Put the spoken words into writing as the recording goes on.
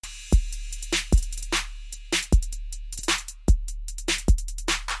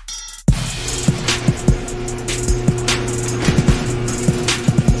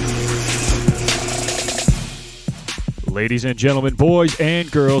Ladies and gentlemen, boys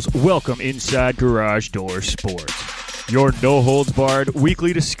and girls, welcome inside Garage Door Sports, your no-holds-barred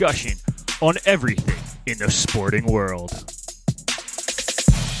weekly discussion on everything in the sporting world.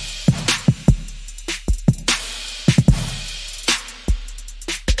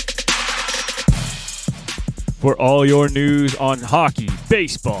 For all your news on hockey,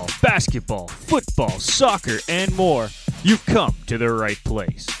 baseball, basketball, football, soccer, and more, you've come to the right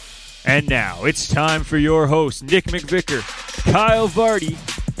place. And now it's time for your hosts, Nick McVicker, Kyle Vardy,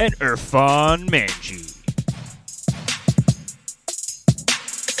 and Irfan Manji.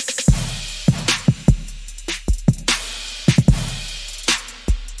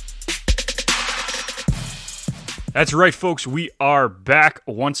 That's right, folks. We are back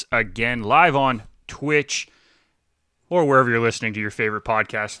once again, live on Twitch, or wherever you're listening to your favorite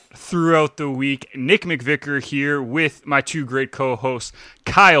podcast throughout the week. Nick McVicker here with my two great co-hosts,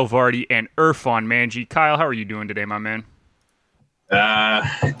 Kyle Vardy and Irfan Manji. Kyle, how are you doing today, my man?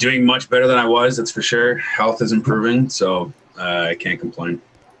 Doing much better than I was, that's for sure. Health is improving, so I can't complain.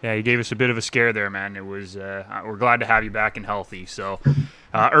 Yeah, you gave us a bit of a scare there, man. It was we're glad to have you back and healthy. So,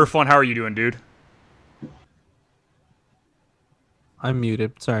 Irfan, how are you doing, dude? I'm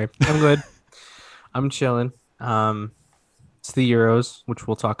muted. Sorry. I'm good. I'm chilling. It's the Euros, which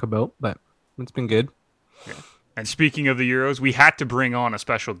we'll talk about, but it's been good. Yeah. And speaking of the Euros, we had to bring on a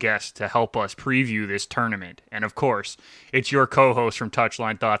special guest to help us preview this tournament. And of course, it's your co-host from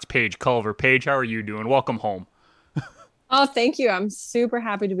Touchline Thoughts, Paige Culver. Paige, how are you doing? Welcome home. Oh, thank you. I'm super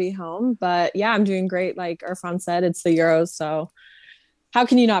happy to be home. But yeah, I'm doing great. Like Irfan said, it's the Euros. So how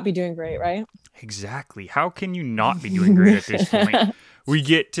can you not be doing great, right? Exactly. How can you not be doing great at this point? We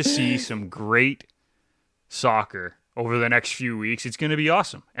get to see some great soccer over the next few weeks. It's going to be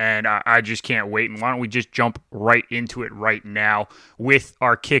awesome. And I just can't wait. And why don't we just jump right into it right now with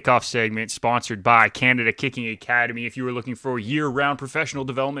our kickoff segment sponsored by Canada Kicking Academy. If you are looking for year-round professional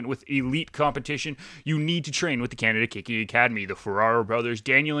development with elite competition, you need to train with the Canada Kicking Academy. The Ferraro brothers,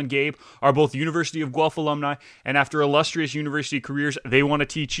 Daniel and Gabe, are both University of Guelph alumni, and after illustrious university careers, they want to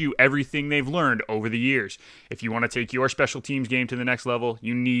teach you everything they've learned over the years. If you want to take your special teams game to the next level,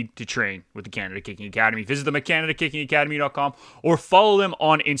 you need to train with the Canada Kicking Academy. Visit them at CanadaKickingAcademy.com or follow them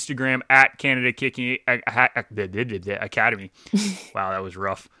on Instagram at Canada Kicking Academy. Wow, that was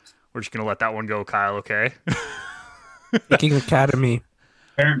rough. We're just going to let that one go, Kyle, okay? Kicking Academy.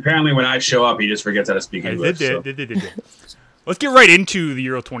 Apparently when I show up, he just forgets how to speak English. Let's get right into the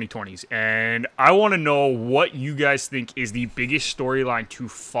Euro 2020s. And I want to know what you guys think is the biggest storyline to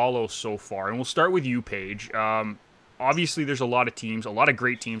follow so far. And we'll start with you, Paige. Obviously, there's a lot of teams, a lot of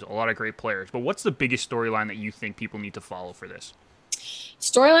great teams, a lot of great players. But what's the biggest storyline that you think people need to follow for this?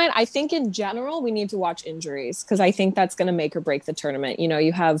 Storyline, I think in general, we need to watch injuries because I think that's going to make or break the tournament. You know,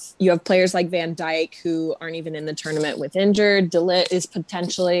 you have players like Van Dijk who aren't even in the tournament with injured. De Ligt is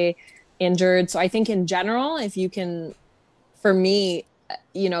potentially injured. So I think in general, if you can, for me,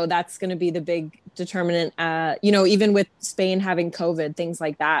 you know, that's going to be the big determinant, you know, even with Spain having COVID, things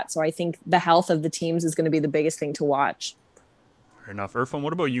like that. So I think the health of the teams is going to be the biggest thing to watch. Fair enough. Irfan,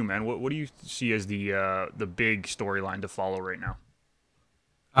 what about you, man? What do you see as the big storyline to follow right now?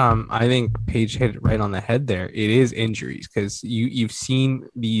 I think Paige hit it right on the head there. It is injuries because you've seen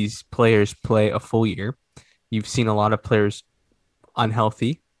these players play a full year. You've seen a lot of players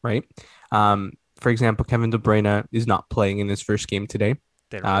unhealthy, right? For example, Kevin De Bruyne is not playing in his first game today.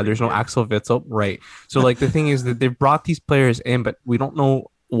 There's no Axel Witsel, right? So like the thing is that they've brought these players in, but we don't know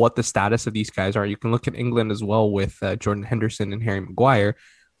what the status of these guys are. You can look at England as well with Jordan Henderson and Harry Maguire.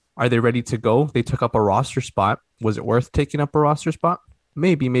 Are they ready to go? They took up a roster spot. Was it worth taking up a roster spot?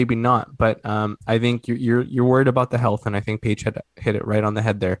 Maybe, maybe not. But I think you're worried about the health, and I think Paige hit it right on the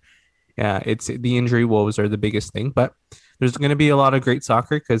head there. Yeah, it's the injury woes are the biggest thing, but there's going to be a lot of great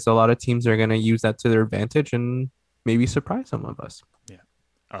soccer because a lot of teams are going to use that to their advantage and maybe surprise some of us.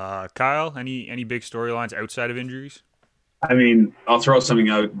 Yeah. Kyle, any big storylines outside of injuries? I mean, I'll throw something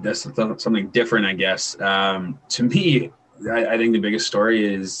out that's something different, I guess. To me, I think the biggest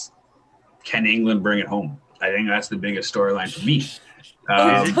story is, can England bring it home? I think that's the biggest storyline for me.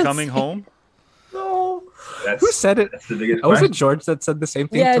 Is it coming home? No. Who said it? That's the biggest was it George that said the same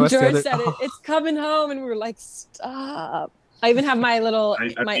thing to us? Yeah, George said it. It's coming home, and we were like, stop. I even have my little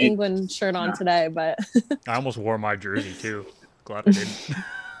England shirt on today, but I almost wore my jersey too. Glad I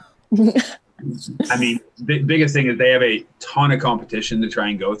didn't. I mean, the biggest thing is they have a ton of competition to try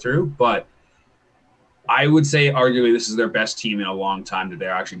and go through, but I would say arguably this is their best team in a long time that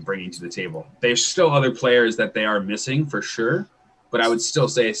they're actually bringing to the table. There's still other players that they are missing for sure, but I would still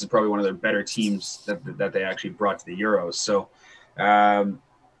say this is probably one of their better teams that they actually brought to the Euros. So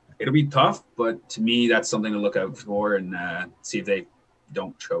it'll be tough, but to me, that's something to look out for and see if they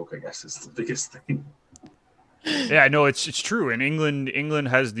don't choke, I guess is the biggest thing. Yeah, no, it's true. And England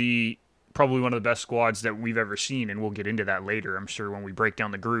has probably one of the best squads that we've ever seen, and we'll get into that later, I'm sure, when we break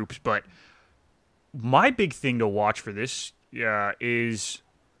down the groups. But my big thing to watch for this is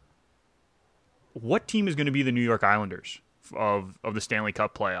what team is going to be the New York Islanders of the Stanley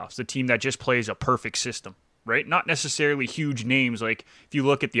Cup playoffs, the team that just plays a perfect system, right? Not necessarily huge names. Like, if you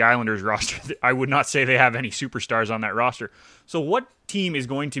look at the Islanders roster, I would not say they have any superstars on that roster. So what team is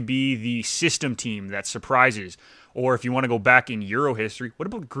going to be the system team that surprises? Or if you want to go back in Euro history, what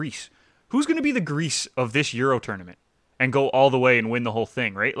about Greece? Who's going to be the Greece of this Euro tournament and go all the way and win the whole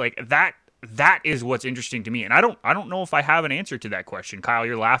thing, right? Like, that is what's interesting to me. And I don't know if I have an answer to that question. Kyle,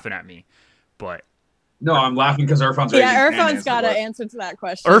 you're laughing at me, but... No, I'm laughing because Irfan's Irfan's got an answer to that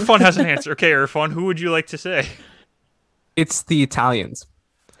question. Irfan has an answer. Okay, Irfan, who would you like to say? It's the Italians.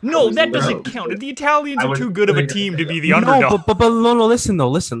 No, that doesn't count. The Italians are too good of a team to be the underdog. No, but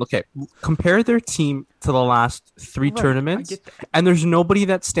listen. Okay, compare their team to the last three tournaments, and there's nobody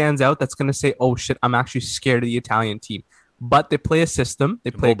that stands out that's going to say, "Oh shit, I'm actually scared of the Italian team." But they play a system. They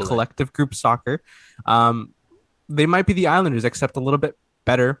play collective group soccer. They might be the Islanders, except a little bit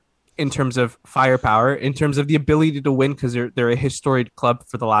better in terms of firepower, in terms of the ability to win, because they're a historic club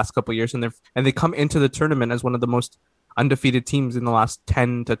for the last couple of years, and they come into the tournament as one of the most undefeated teams in the last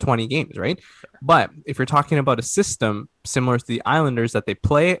 10 to 20 games, right? But if you're talking about a system similar to the Islanders that they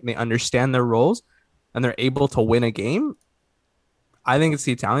play and they understand their roles and they're able to win a game, I think it's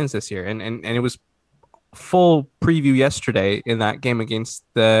the Italians this year. And it was full preview yesterday in that game against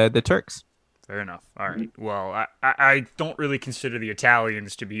the Turks. Fair enough. All right. Well, I don't really consider the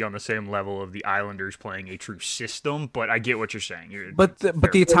Italians to be on the same level of the Islanders playing a true system, but I get what you're saying. But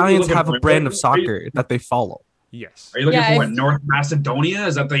the Italians have a brand of soccer that they follow. Yes. Are you looking for what, North Macedonia?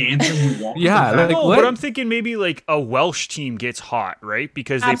 Is that the answer you want? Yeah. No, but I'm thinking maybe like a Welsh team gets hot, right?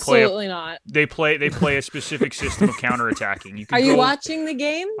 Because they play a specific system of counterattacking. Are you watching the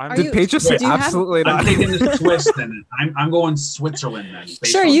game? Did Paige just say absolutely not? I'm thinking the Swiss, then I'm going Switzerland then.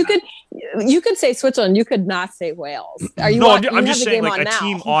 Sure, you could say Switzerland. You could not say Wales. Are you? No, I'm just saying like a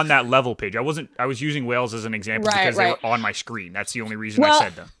team on that level, Paige. I was using Wales as an example because they were on my screen. That's the only reason I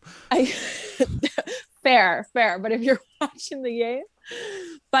said them. Fair. But if you're watching the game,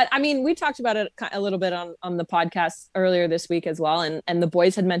 but I mean, we talked about it a little bit on the podcast earlier this week as well. And the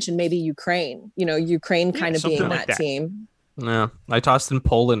boys had mentioned maybe Ukraine, Ukraine kind of being that team. Yeah. I tossed in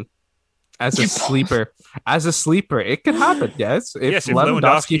Poland as a sleeper. It could happen. Yes. If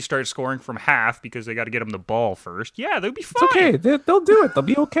Lewandowski starts scoring from half because they got to get him the ball first. Yeah, they'll be fine. It's okay. They'll do it. They'll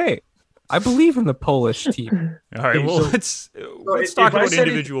be okay. I believe in the Polish team. All right, well, let's talk about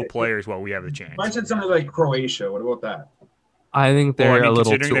individual players while we have the chance. If I said something like Croatia, what about that? I think they're a little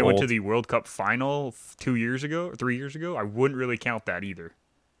too old. Considering they went to the World Cup final 3 years ago, I wouldn't really count that either.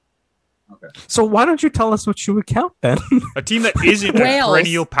 Okay. So why don't you tell us what you would count then? A team that isn't a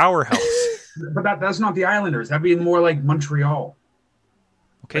perennial powerhouse. But that's not the Islanders. That'd be more like Montreal.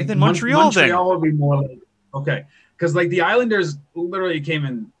 Okay, like then Montreal would be more like, okay. Because like the Islanders literally came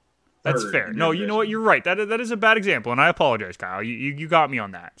in. That's fair. No, you know what? You're right. That is a bad example, and I apologize, Kyle. You got me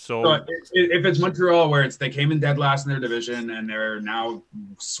on that. So if it's Montreal, where they came in dead last in their division and they're now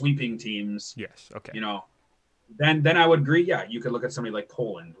sweeping teams. Yes. Okay. Then I would agree. Yeah, you could look at somebody like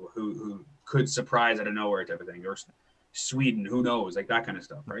Poland, who could surprise out of nowhere type of thing, or Sweden. Who knows? Like that kind of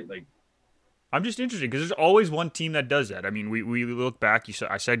stuff, right? Like. I'm just interested because there's always one team that does that. I mean, we look back.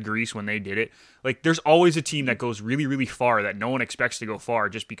 I said Greece when they did it. Like, there's always a team that goes really, really far that no one expects to go far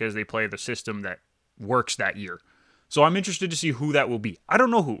just because they play the system that works that year. So I'm interested to see who that will be. I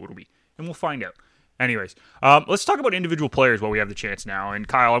don't know who it will be, and we'll find out. Anyways, let's talk about individual players while we have the chance now. And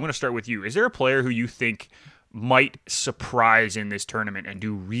Kyle, I'm going to start with you. Is there a player who you think might surprise in this tournament and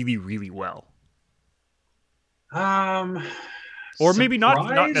do really, really well? Or maybe not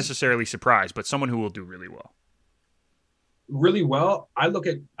necessarily surprised, but someone who will do really well. Really well. I look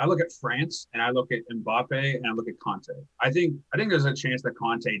at France, and I look at Mbappe, and I look at Conte. I think there's a chance that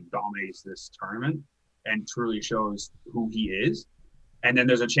Conte dominates this tournament and truly shows who he is. And then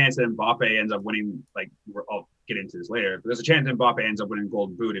there's a chance that Mbappe ends up winning. Like, I'll get into this later, but there's a chance that Mbappe ends up winning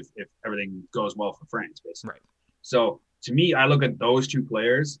Golden Boot if everything goes well for France, basically. Right. So to me, I look at those two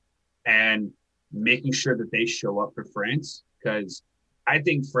players and making sure that they show up for France. Because I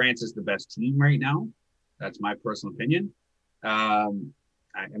think France is the best team right now. That's my personal opinion. I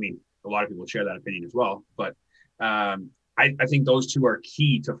mean, a lot of people share that opinion as well. But I think those two are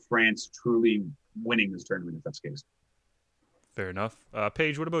key to France truly winning this tournament, if that's the case. Fair enough.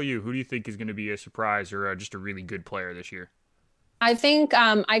 Paige, what about you? Who do you think is going to be a surprise or just a really good player this year? I think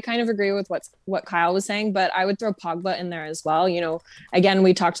I kind of agree with what Kyle was saying, but I would throw Pogba in there as well. Again,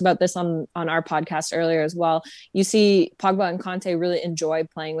 we talked about this on our podcast earlier as well. You see Pogba and Conte really enjoy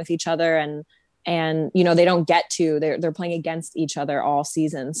playing with each other, and they don't get to, they're playing against each other all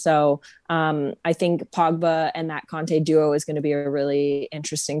season. So I think Pogba and that Conte duo is going to be a really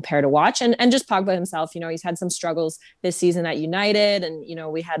interesting pair to watch. And just Pogba himself, he's had some struggles this season at United, and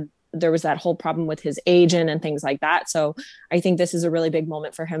there was that whole problem with his agent and things like that. So I think this is a really big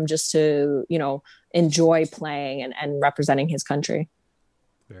moment for him just to, enjoy playing and representing his country.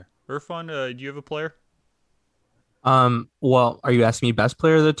 Fair. Irfan, do you have a player? Well, are you asking me best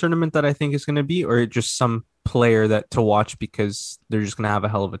player of the tournament that I think is going to be, or just some player that to watch because they're just going to have a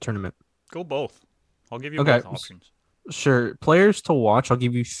hell of a tournament? Go both. I'll give you both options. Sure. Players to watch. I'll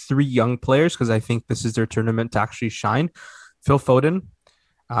give you 3 young players because I think this is their tournament to actually shine. Phil Foden,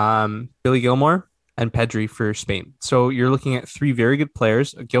 Billy Gilmore, and Pedri for Spain. So you're looking at 3 very good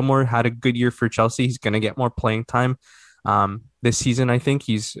players. Gilmore had a good year for Chelsea. He's going to get more playing time this season. I think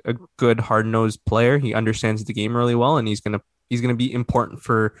he's a good hard-nosed player. He understands the game really well, and he's going to be important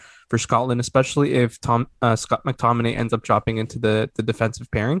for Scotland, especially if Scott McTominay ends up dropping into the defensive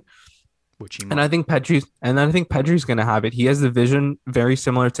pairing. I think Pedri's going to have it. He has the vision very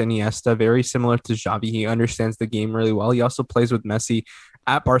similar to Iniesta, very similar to Xavi. He understands the game really well. He also plays with Messi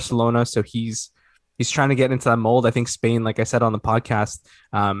at Barcelona, so he's trying to get into that mold. I think Spain, like I said on the podcast,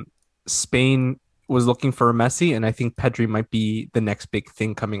 Spain was looking for a Messi, and I think Pedri might be the next big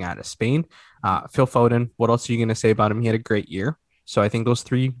thing coming out of Spain. Phil Foden, what else are you going to say about him? He had a great year. So I think those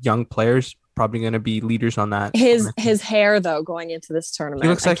 3 young players probably going to be leaders on that. His hair, though, going into this tournament. He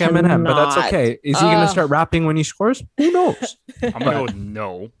looks like Eminem, but that's okay. Is he going to start rapping when he scores? Who knows? I'm going to go with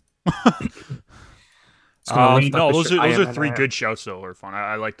no. No, those are 3 good shouts, though, Irfan.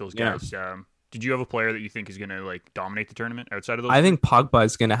 I like those guys. Yeah. Did you have a player that you think is going to dominate the tournament outside of those? I think Pogba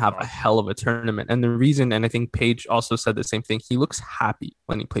is going to have a hell of a tournament. And the reason, and I think Paige also said the same thing, he looks happy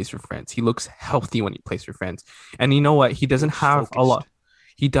when he plays for France. He looks healthy when he plays for France. And you know what? He doesn't have a lot.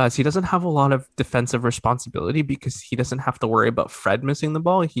 He does. He doesn't have a lot of defensive responsibility because he doesn't have to worry about Fred missing the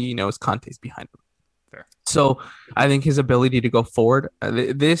ball. He knows Conte's behind him. Fair. So I think his ability to go forward,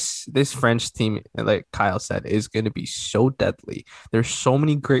 this French team, like Kyle said, is going to be so deadly. There's so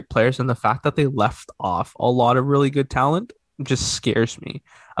many great players, and the fact that they left off a lot of really good talent just scares me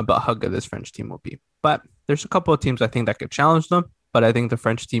about how good this French team will be. But there's a couple of teams I think that could challenge them, but I think the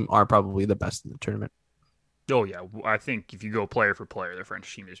French team are probably the best in the tournament. Oh, yeah. I think if you go player for player, the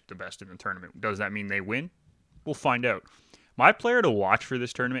French team is the best in the tournament. Does that mean they win? We'll find out. My player to watch for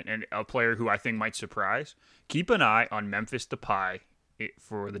this tournament, and a player who I think might surprise, keep an eye on Memphis Depay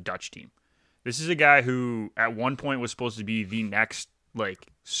for the Dutch team. This is a guy who at one point was supposed to be the next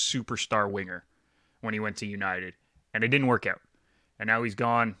superstar winger when he went to United, and it didn't work out. And now he's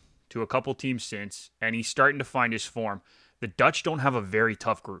gone to a couple teams since, and he's starting to find his form. The Dutch don't have a very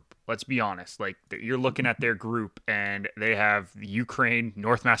tough group. Let's be honest. You're looking at their group, and they have Ukraine,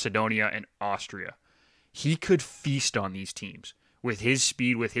 North Macedonia, and Austria. He could feast on these teams. With his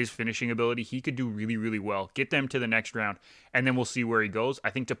speed, with his finishing ability, he could do really, really well. Get them to the next round, and then we'll see where he goes.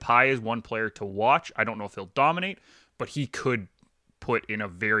 I think Depay is one player to watch. I don't know if he'll dominate, but he could put in a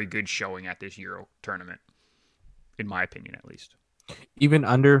very good showing at this Euro tournament, in my opinion, at least. Even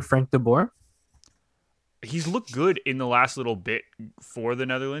under Frank de Boer? He's looked good in the last little bit for the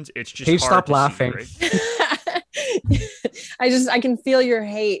Netherlands. It's just hey, hard stop to laughing. See, right? I can feel your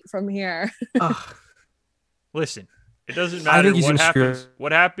hate from here. Listen, it doesn't matter what happens.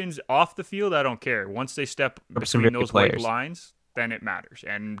 What happens off the field, I don't care. Once they step between those white lines, then it matters.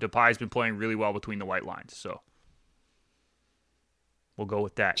 And Depay's been playing really well between the white lines, so we'll go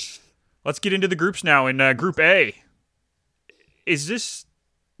with that. Let's get into the groups now. In Group A, this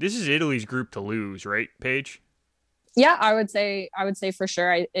is Italy's group to lose, right, Paige? Yeah, I would say for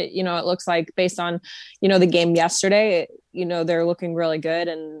sure. It looks like based on, the game yesterday, they're looking really good,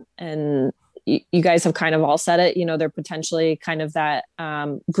 and you guys have kind of all said it. They're potentially kind of that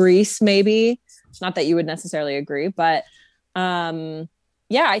Greece, maybe. Not that you would necessarily agree, but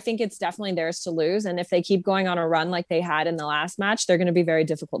yeah, I think it's definitely theirs to lose. And if they keep going on a run like they had in the last match, they're going to be very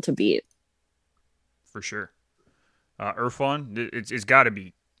difficult to beat. For sure. Irfan, it's got to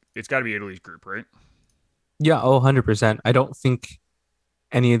be Italy's group, right? Yeah, 100%. I don't think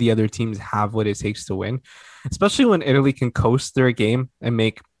any of the other teams have what it takes to win, especially when Italy can coast their game and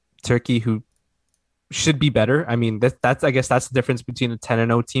make Turkey, who should be better. I mean, that's I guess that's the difference between a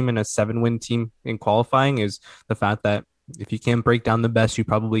 10-0 team and a 7-win team in qualifying, is the fact that if you can't break down the best, you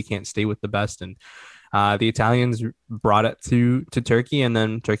probably can't stay with the best. And the Italians brought it to Turkey, and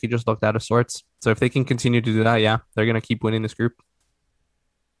then Turkey just looked out of sorts. So if they can continue to do that, yeah, they're going to keep winning this group.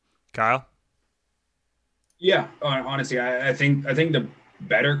 Kyle? Yeah, honestly, I think the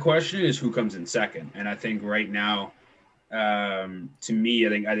better question is who comes in second, and I think right now, to me, I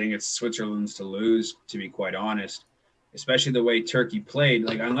think it's Switzerland's to lose. To be quite honest, especially the way Turkey played.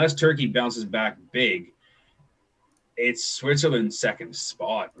 Like unless Turkey bounces back big, it's Switzerland's second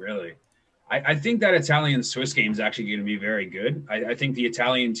spot, really. I think that Italian-Swiss game is actually going to be very good. I think the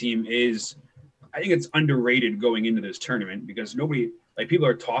Italian team I think it's underrated going into this tournament because people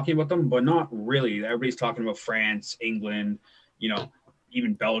are talking about them, but not really. Everybody's talking about France, England,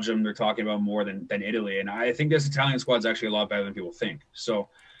 even Belgium. They're talking about more than Italy. And I think this Italian squad is actually a lot better than people think. So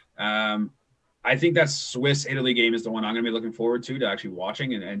I think that Swiss-Italy game is the one I'm going to be looking forward to actually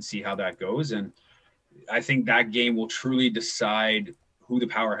watching and see how that goes. And I think that game will truly decide who the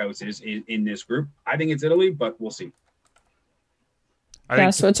powerhouse is in this group. I think it's Italy, but we'll see.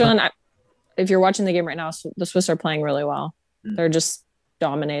 Switzerland, if you're watching the game right now, the Swiss are playing really well. They're just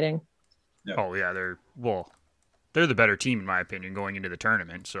dominating. Yeah. Oh, yeah. They're the better team, in my opinion, going into the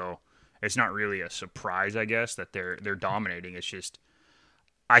tournament. So it's not really a surprise, I guess, that they're dominating. It's just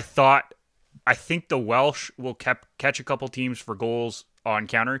I think the Welsh will catch a couple teams for goals on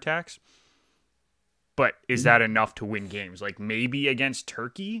counterattacks. But is that enough to win games? Like maybe against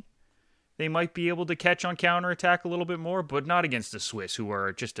Turkey, they might be able to catch on counterattack a little bit more, but not against the Swiss, who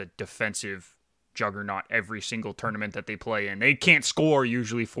are just a defensive juggernaut every single tournament that they play in. They can't score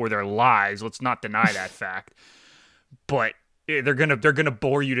usually for their lives. Let's not deny that fact. But they're gonna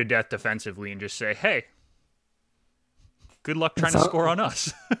bore you to death defensively and just say, "Hey, good luck trying to score on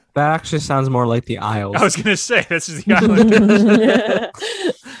us." That actually sounds more like the Isles. I was gonna say this is the Islanders.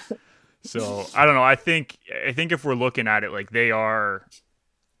 So I don't know. I think if we're looking at it, like they are,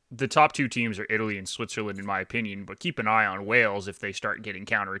 the top two teams are Italy and Switzerland, in my opinion. But keep an eye on Wales if they start getting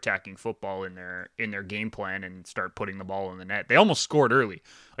counterattacking football in their game plan and start putting the ball in the net. They almost scored early.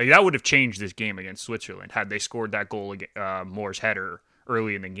 Like that would have changed this game against Switzerland had they scored that goal, Moore's header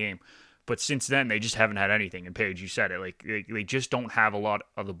early in the game. But since then, they just haven't had anything. And Paige, you said it. Like they just don't have a lot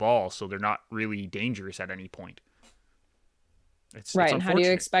of the ball, so they're not really dangerous at any point. It's right. And how do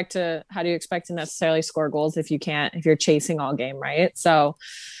you expect to necessarily score goals if you're chasing all game, right? So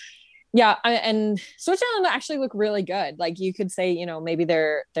yeah, and Switzerland actually look really good. Like you could say, maybe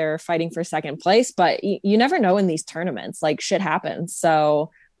they're fighting for second place, but you never know in these tournaments. Like shit happens.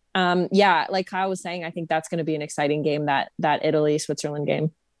 So like Kyle was saying, I think that's going to be an exciting game, that Italy-Switzerland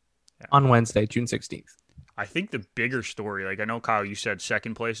game. Yeah. On Wednesday, June 16th. I think the bigger story, like I know, Kyle, you said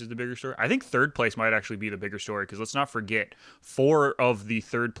second place is the bigger story. I think third place might actually be the bigger story because let's not forget 4 of the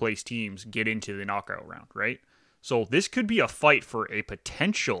third place teams get into the knockout round, right? So this could be a fight for a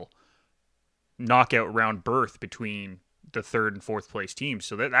potential knockout round berth between the third and fourth place teams.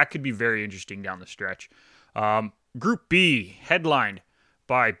 So that could be very interesting down the stretch. Group B, headlined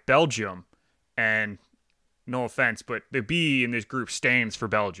by Belgium, and no offense, but the B in this group stands for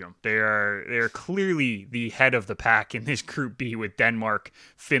Belgium. They are clearly the head of the pack in this group B with Denmark,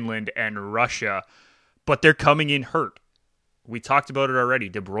 Finland, and Russia, but they're coming in hurt. We talked about it already.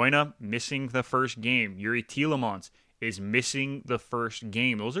 De Bruyne missing the first game. Yuri Tielemans is missing the first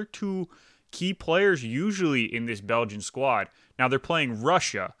game. Those are 2 key players usually in this Belgian squad. Now they're playing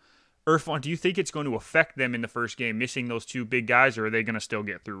Russia. Irfan, do you think it's going to affect them in the first game, missing those 2 big guys, or are they going to still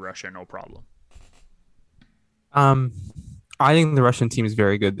get through Russia no problem? I think the Russian team is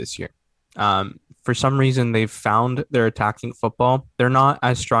very good this year. For some reason, they've found their attacking football. They're not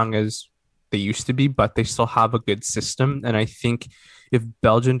as strong as they used to be, but they still have a good system. And I think if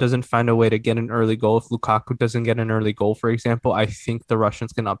Belgium doesn't find a way to get an early goal, if Lukaku doesn't get an early goal, for example, I think the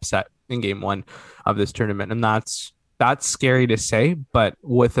Russians can upset in game 1 of this tournament. And that's scary to say, but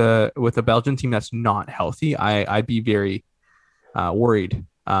with a Belgian team that's not healthy, I'd be very worried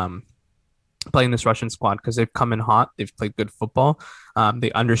playing this Russian squad because they've come in hot. They've played good football.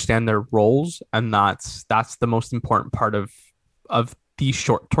 They understand their roles, and that's the most important part of these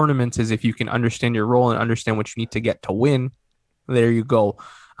short tournaments is if you can understand your role and understand what you need to get to win. There you go.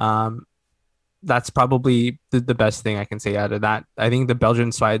 That's probably the best thing I can say out of that. I think the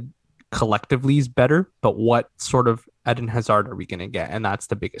Belgian side collectively is better, but what sort of Eden Hazard are we going to get? And that's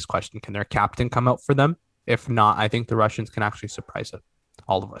the biggest question. Can their captain come out for them? If not, I think the Russians can actually surprise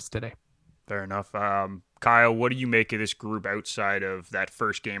all of us today. Fair enough. Kyle, what do you make of this group outside of that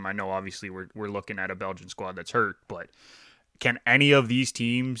first game? I know obviously we're looking at a Belgian squad that's hurt, but can any of these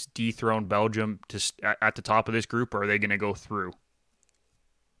teams dethrone Belgium at the top of this group, or are they going to go through?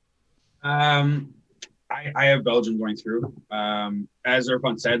 I have Belgium going through. As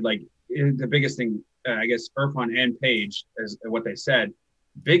Irfan said, like the biggest thing, I guess Irfan and Paige, as what they said,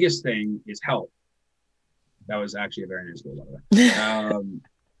 biggest thing is health. That was actually a very nice goal, by the way.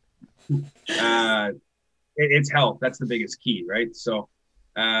 It's health. That's the biggest key, right? So,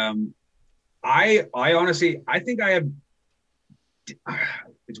 I honestly, I think I have.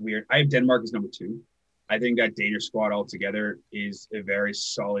 It's weird. I have Denmark as number two. I think that Danish squad altogether is a very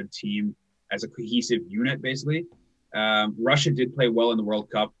solid team as a cohesive unit, basically. Russia did play well in the World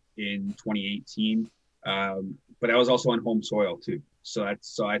Cup in 2018, but that was also on home soil too. So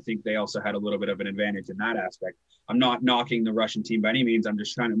I think they also had a little bit of an advantage in that aspect. I'm not knocking the Russian team by any means. I'm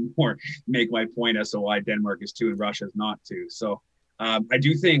just trying to more make my point as to why Denmark is two and Russia is not two. So I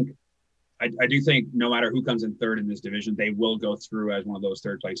do think no matter who comes in third in this division, they will go through as one of those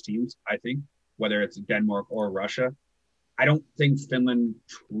third place teams. I think whether it's Denmark or Russia. I don't think Finland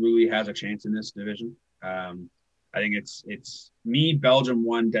truly has a chance in this division. I think it's me, Belgium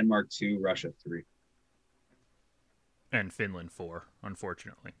 1, Denmark 2, Russia 3. And Finland 4,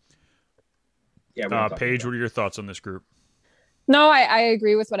 unfortunately. Yeah. Paige, what are your thoughts on this group? No, I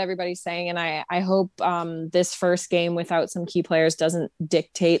agree with what everybody's saying. And I hope this first game without some key players doesn't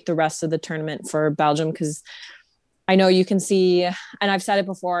dictate the rest of the tournament for Belgium, because I know you can see, and I've said it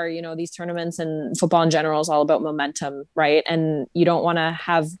before, you know, these tournaments and football in general is all about momentum, right? And you don't want to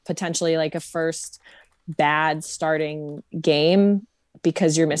have potentially like a first bad starting game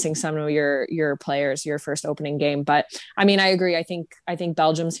because you're missing some of your players, your first opening game. But I mean, I agree. I think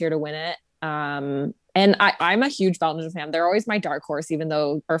Belgium's here to win it. And I'm a huge Belgium fan. They're always my dark horse, even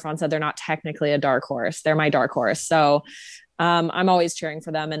though Irfan said they're not technically a dark horse. They're my dark horse. So I'm always cheering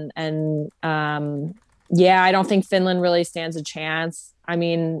for them. And yeah, I don't think Finland really stands a chance. I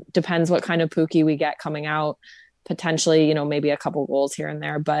mean, depends what kind of Pukki we get coming out. Potentially, you know, maybe a couple goals here and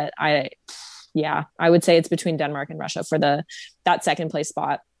there. But I would say it's between Denmark and Russia for that second place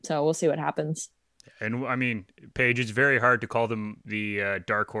spot. So we'll see what happens. And I mean, Paige, it's very hard to call them the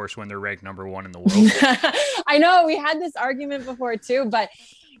dark horse when they're ranked number one in the world. I know we had this argument before too, but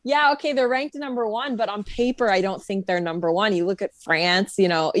yeah, okay, they're ranked number one, but on paper, I don't think they're number one. You look at France, you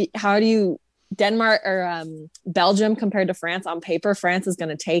know, how do you Denmark or Belgium compared to France? On paper, France is going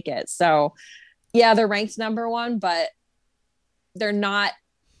to take it. So yeah, they're ranked number one, but they're not,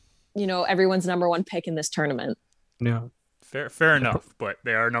 you know, everyone's number one pick in this tournament. No. Fair enough, but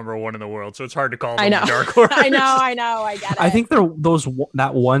they are number one in the world, so it's hard to call them the dark horse. I know, I get it. I think they're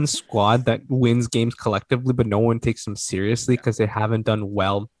that one squad that wins games collectively, but no one takes them seriously because they haven't done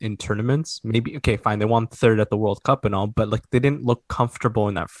well in tournaments. Maybe, okay, fine, they won third at the World Cup and all, but like they didn't look comfortable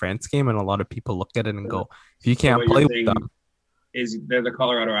in that France game, and a lot of people look at it and go, if you can't play with them. They're the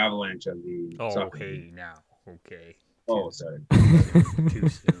Colorado Avalanche of the soccer. Hey, now. Okay. Oh, sorry. Too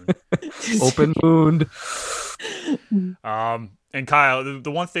soon. Open wound. And Kyle,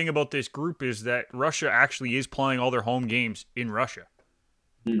 the one thing about this group is that Russia actually is playing all their home games in Russia.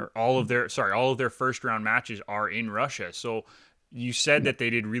 Or all of their first round matches are in Russia. So you said that they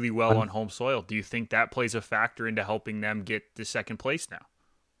did really well on home soil. Do you think that plays a factor into helping them get the second place now?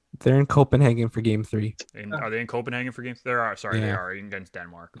 They're in Copenhagen for game 3. And are they in Copenhagen for game? They are against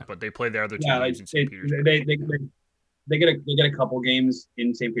Denmark, but they play the other two games in St. Petersburg. They get a couple games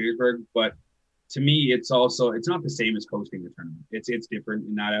in St. Petersburg, but to me, it's not the same as hosting the tournament. It's different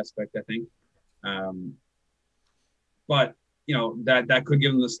in that aspect, I think. But you know that could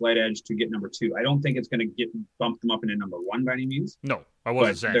give them the slight edge to get number 2. I don't think it's going to bump them up into number 1 by any means. No, I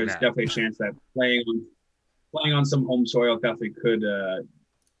wasn't saying there's that. Definitely a chance that playing on some home soil definitely could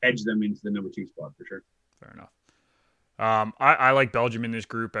edge them into the number 2 spot for sure. Fair enough. I like Belgium in this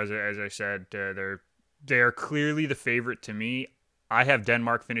group. As I said, they are clearly the favorite to me. I have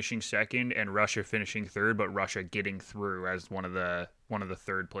Denmark finishing second and Russia finishing third, but Russia getting through as one of the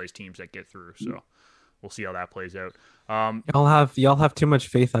third place teams that get through. So we'll see how that plays out. Y'all have too much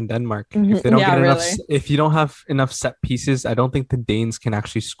faith on Denmark. If they don't get enough, if you don't have enough set pieces, I don't think the Danes can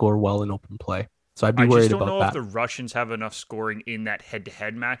actually score well in open play. So I'd be worried about that. I just don't know if the Russians have enough scoring in that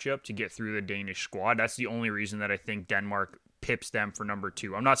head-to-head matchup to get through the Danish squad. That's the only reason that I think Denmark pips them for number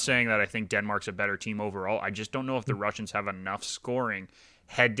 2. I'm not saying that I think Denmark's a better team overall. I just don't know if the Russians have enough scoring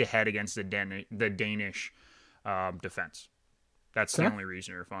head-to-head against the Danish defense. That's the only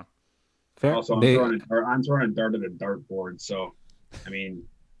reason, Irfan. Fair. Also, I'm throwing a dart at a dartboard, so I mean,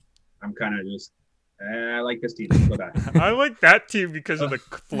 I'm kind of just I like this team. I like that team because of the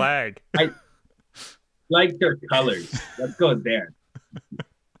flag. I like their colors. Let's go there.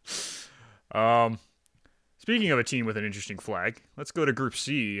 Speaking of a team with an interesting flag, let's go to Group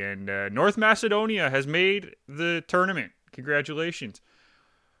C. And North Macedonia has made the tournament. Congratulations.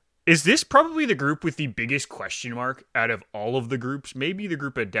 Is this probably the group with the biggest question mark out of all of the groups? Maybe the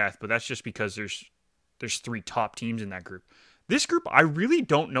group of death, but that's just because there's 3 top teams in that group. This group, I really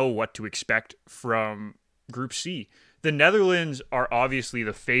don't know what to expect from Group C. the Netherlands are obviously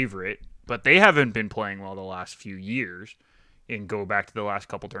the favorite, but they haven't been playing well the last few years. And go back to the last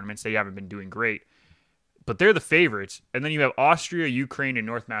couple tournaments, they haven't been doing great. But they're the favorites. And then you have Austria, Ukraine, and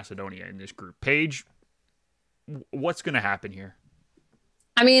North Macedonia in this group. Paige, what's going to happen here?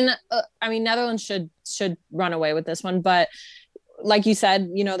 I mean, Netherlands should run away with this one, but like you said,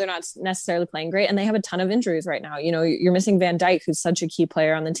 they're not necessarily playing great, and they have a ton of injuries right now. You're missing Van Dijk, who's such a key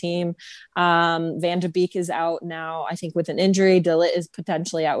player on the team. Van de Beek is out now, I think, with an injury. De Ligt is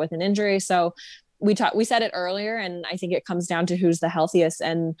potentially out with an injury. So we said it earlier, and I think it comes down to who's the healthiest.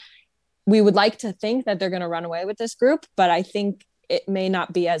 And we would like to think that they're going to run away with this group, but I think it may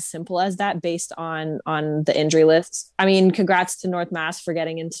not be as simple as that based on the injury list. I mean, congrats to North Mass for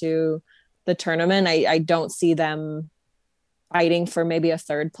getting into the tournament. I don't see them fighting for maybe a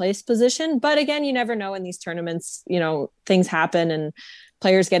third place position, but again, you never know in these tournaments. Things happen and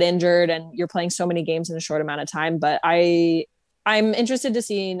players get injured, and you're playing so many games in a short amount of time. But I'm interested to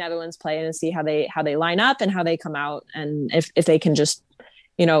see Netherlands play and see how they line up and how they come out, and if they can just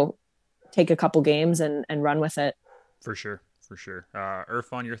take a couple games and run with it. For sure.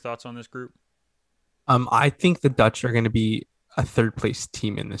 Irfan, your thoughts on this group? I think the Dutch are going to be a third place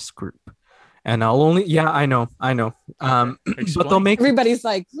team in this group. And I know. But they'll make everybody's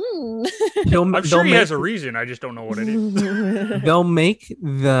like, I'm sure he has a reason. I just don't know what it is. They'll make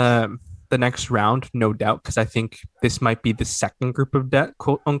the next round, no doubt, because I think this might be the second group of debt,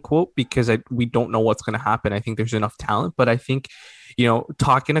 quote unquote, because we don't know what's going to happen. I think there's enough talent, but I think,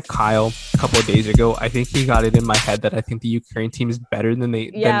 talking to Kyle a couple of days ago, I think he got it in my head that I think the Ukraine team is better than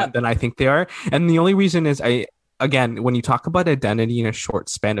than I think they are. And the only reason is again, when you talk about identity in a short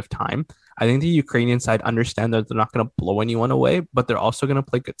span of time, I think the Ukrainian side understand that they're not going to blow anyone away, but they're also going to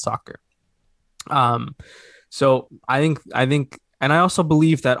play good soccer. So I think, and I also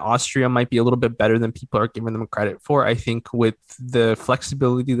believe that Austria might be a little bit better than people are giving them credit for. I think with the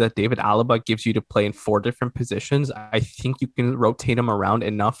flexibility that David Alaba gives you to play in 4 different positions, I think you can rotate them around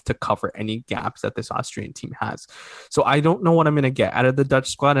enough to cover any gaps that this Austrian team has. So I don't know what I'm going to get out of the Dutch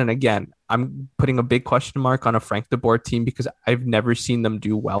squad. And again, I'm putting a big question mark on a Frank de Boer team because I've never seen them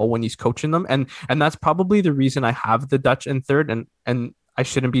do well when he's coaching them. And that's probably the reason I have the Dutch in third. And I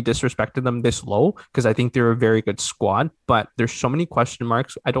shouldn't be disrespecting them this low because I think they're a very good squad, but there's so many question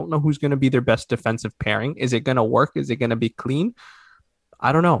marks. I don't know who's going to be their best defensive pairing. Is it going to work? Is it going to be clean?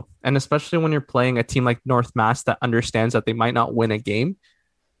 I don't know. And especially when you're playing a team like North Mass that understands that they might not win a game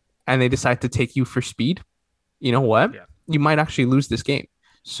and they decide to take you for speed, you know what? Yeah. You might actually lose this game.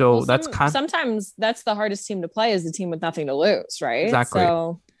 So sometimes that's the hardest team to play, is the team with nothing to lose, right? Exactly.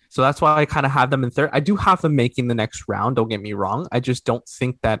 So that's why I kind of have them in third. I do have them making the next round. Don't get me wrong. I just don't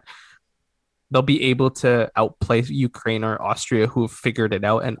think that they'll be able to outplay Ukraine or Austria, who have figured it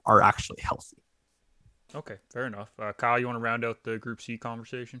out and are actually healthy. Okay, fair enough. Kyle, you want to round out the Group C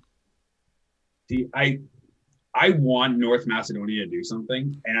conversation? See, I want North Macedonia to do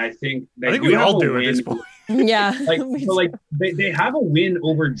something, and I think we all do at this point. Yeah, they have a win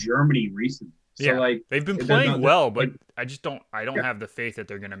over Germany recently. So they've been playing well, but I don't have the faith that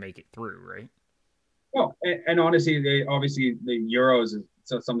they're going to make it through, right? Well, and honestly, the Euros is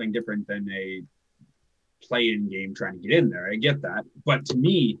something different than a play-in game trying to get in there. I get that, but to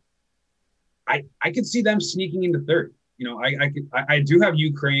me, I could see them sneaking into third. I do have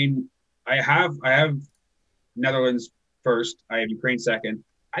Ukraine. I have Netherlands first. I have Ukraine second.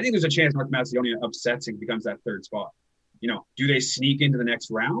 I think there's a chance North Macedonia upsets and becomes that third spot. Do they sneak into the next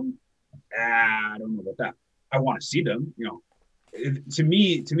round? I don't know about that. I want to see them. To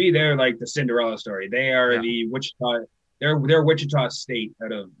me, they're like the Cinderella story. They are the Wichita. They're Wichita State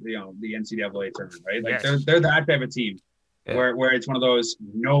out of the NCAA tournament, right? Like they're that type of team where it's one of those,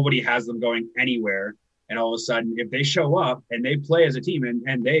 nobody has them going anywhere, and all of a sudden, if they show up and they play as a team,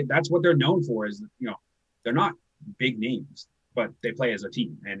 and that's what they're known for, is they're not big names, but they play as a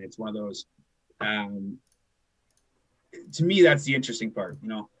team, and it's one of those. To me, that's the interesting part.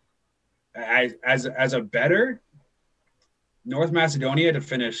 As a better, North Macedonia to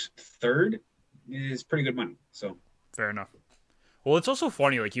finish third is pretty good money. So fair enough. Well, it's also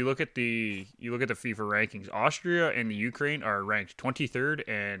funny. Like you look at the FIFA rankings. Austria and the Ukraine are ranked 23rd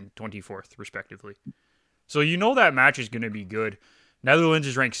and 24th respectively. So that match is going to be good. Netherlands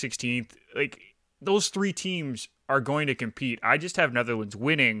is ranked 16th. Like those 3 teams are going to compete. I just have Netherlands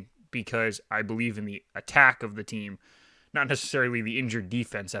winning because I believe in the attack of the team, not necessarily the injured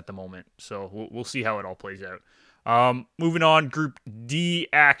defense at the moment. So we'll see how it all plays out. Moving on, Group D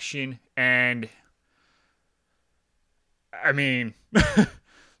action. And I mean,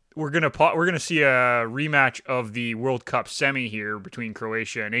 we're gonna see a rematch of the World Cup semi here between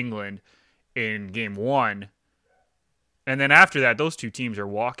Croatia and England in Game 1. And then after that, those two teams are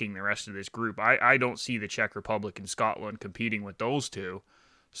walking the rest of this group. I don't see the Czech Republic and Scotland competing with those two.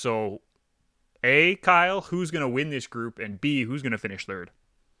 So, A, Kyle, who's going to win this group? And B, who's going to finish third?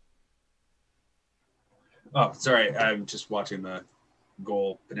 Oh, sorry. I'm just watching the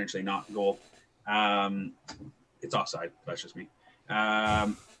goal, potentially not goal. It's offside. That's just me.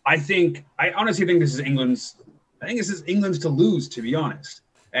 I honestly think this is England's. I think this is England's to lose, to be honest.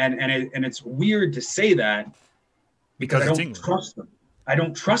 And it's weird to say that because I don't trust them. I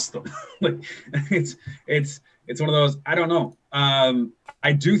don't trust them. Like it's one of those. I don't know.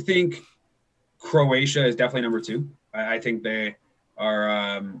 I do think Croatia is definitely number 2. I think they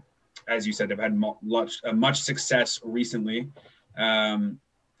are, as you said, they've had much success recently,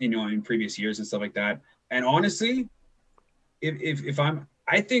 in previous years and stuff like that. And honestly,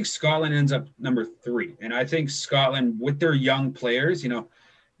 I think Scotland ends up number 3, and I think Scotland with their young players,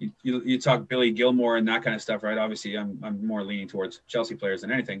 you talk Billy Gilmore and that kind of stuff, right? Obviously, I'm more leaning towards Chelsea players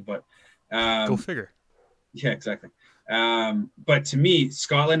than anything, but go figure. Yeah, exactly. But to me,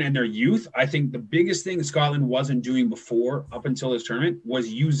 Scotland and their youth, I think the biggest thing Scotland wasn't doing before up until this tournament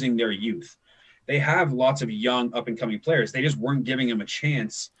was using their youth. They have lots of young up and coming players. They just weren't giving them a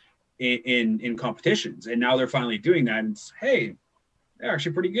chance in competitions, and now they're finally doing that. And it's, hey, they're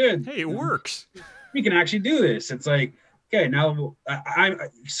actually pretty good. Hey, it works. We can actually do this. It's like, okay, now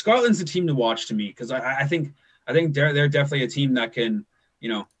Scotland's the team to watch to me, because I think they're definitely a team that can,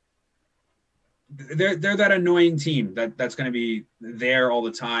 they're that annoying team that's going to be there all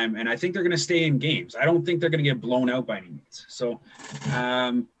the time, and I think they're going to stay in games. I don't think they're going to get blown out by any means. So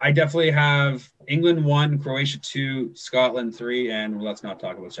I definitely have England 1, Croatia 2, Scotland 3, and let's not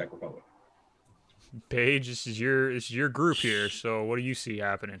talk about Czech Republic. Paige, this is your group here. So what do you see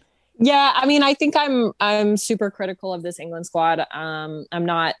happening? Yeah, I mean, I think I'm super critical of this England squad. I'm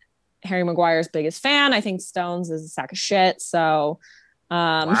not Harry Maguire's biggest fan. I think Stones is a sack of shit. So,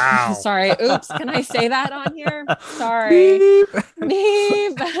 wow. Sorry. Oops. Can I say that on here? Sorry.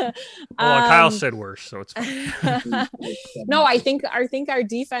 Beep. Well, Kyle said worse, so it's fine. No, I think our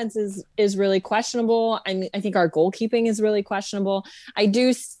defense is really questionable. I think our goalkeeping is really questionable. I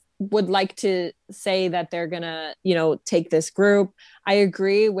would like to say that they're gonna, take this group. I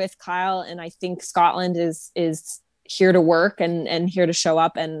agree with Kyle, and I think Scotland is here to work and here to show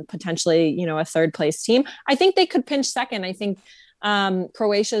up and potentially, a third place team. I think they could pinch second. I think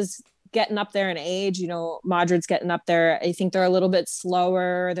Croatia's getting up there in age, Madrid's getting up there. I think they're a little bit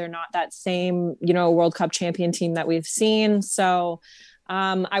slower. They're not that same, World Cup champion team that we've seen. So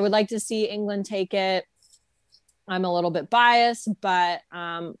I would like to see England take it. I'm a little bit biased, but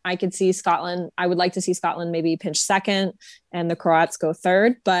I could see Scotland. I would like to see Scotland maybe pinch second and the Croats go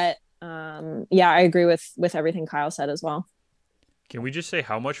third. But I agree with everything Kyle said as well. Can we just say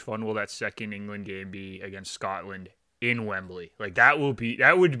how much fun will that second England game be against Scotland in Wembley? Like that would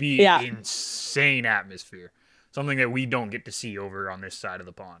be insane atmosphere. Something that we don't get to see over on this side of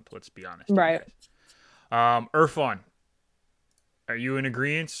the pond. Let's be honest. Right. Irfan, are you in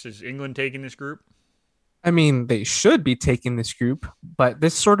agreement? Is England taking this group? I mean, they should be taking this group, but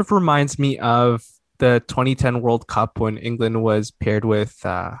this sort of reminds me of the 2010 World Cup when England was paired with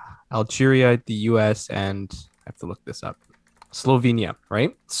Algeria, the US, and I have to look this up, Slovenia,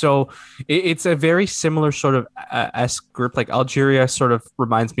 right? So it's a very similar sort of esque group. Like Algeria sort of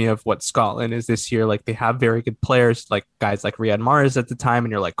reminds me of what Scotland is this year. Like they have very good players, like guys like Riyad Mahrez at the time,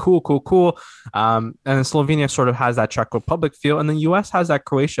 and you're like, cool. And then Slovenia sort of has that Czech Republic feel, and the US has that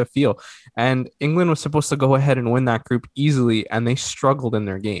Croatia feel. And England was supposed to go ahead and win that group easily, and they struggled in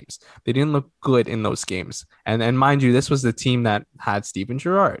their games. They didn't look good in those games. And mind you, this was the team that had Steven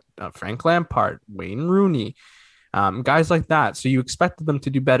Gerrard, Frank Lampard, Wayne Rooney, guys like that. So you expected them to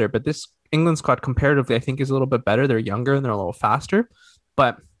do better, but this England squad comparatively, I think, is a little bit better. They're younger and they're a little faster,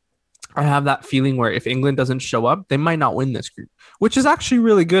 but I have that feeling where if England doesn't show up, they might not win this group, which is actually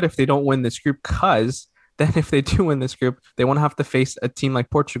really good if they don't win this group, because then if they do win this group, they won't have to face a team like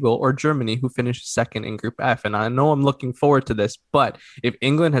Portugal or Germany, who finished second in Group F. And I know I'm looking forward to this, but if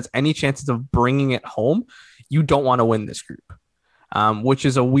England has any chances of bringing it home, you don't want to win this group, which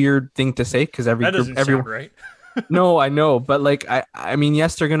is a weird thing to say because everyone right. No, I know, but like I mean,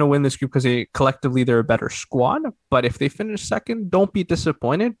 yes, they're gonna win this group because they're a better squad. But if they finish second, don't be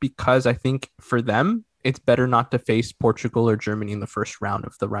disappointed, because I think for them it's better not to face Portugal or Germany in the first round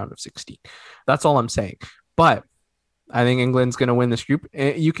of the round of 16. That's all I'm saying. But I think England's gonna win this group.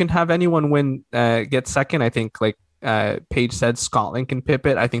 You can have anyone get second. I think like Paige said, Scotland can pip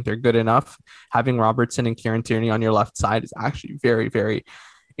it. I think they're good enough. Having Robertson and Kieran Tierney on your left side is actually very, very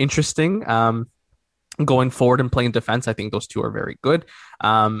interesting. going forward and playing defense, I think those two are very good.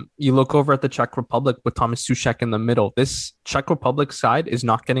 You look over at the Czech Republic with Thomas Sušek in the middle. This Czech Republic side is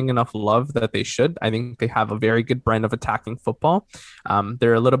not getting enough love that they should. I think they have a very good brand of attacking football.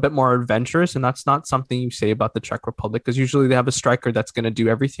 They're a little bit more adventurous, and that's not something you say about the Czech Republic, because usually they have a striker that's going to do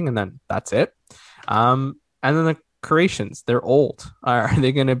everything, and then that's it. And then the Croatians, they're old. Are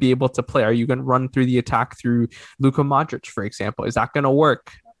they going to be able to play? Are you going to run through the attack through Luka Modric, for example? Is that going to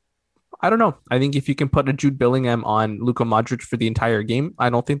work? I don't know. I think if you can put a Jude Bellingham on Luka Modric for the entire game, I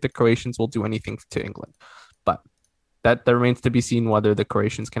don't think the Croatians will do anything to England. But that remains to be seen whether the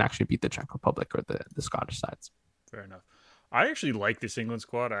Croatians can actually beat the Czech Republic or the Scottish sides. Fair enough. I actually like this England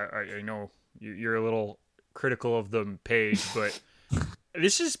squad. I know you're a little critical of them, Paige, but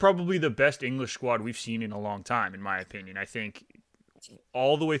this is probably the best English squad we've seen in a long time, in my opinion. I think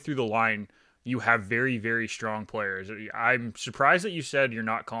all the way through the line, you have very, very strong players. I'm surprised that you said you're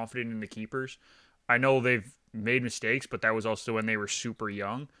not confident in the keepers. I know they've made mistakes, but that was also when they were super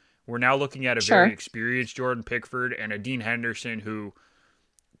young. We're now looking at a very experienced Jordan Pickford and a Dean Henderson who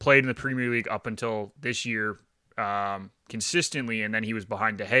played in the Premier League up until this year consistently, and then he was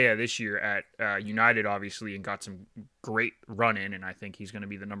behind De Gea this year at United, obviously, and got some great run in, and I think he's going to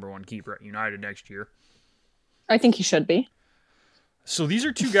be the number one keeper at United next year. I think he should be. So these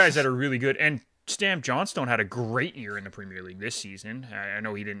are two guys that are really good, and Stam Johnstone had a great year in the Premier League this season. I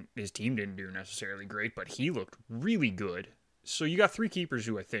know his team didn't do necessarily great, but he looked really good. So you got three keepers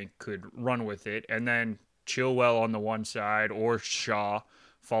who I think could run with it, and then Chilwell on the one side or Shaw,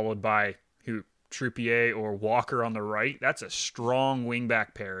 followed by Trippier or Walker on the right. That's a strong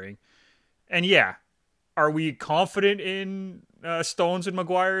wingback pairing. And yeah, are we confident in Stones and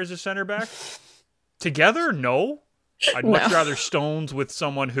Maguire as a center back? Together? No. I'd much rather Stones with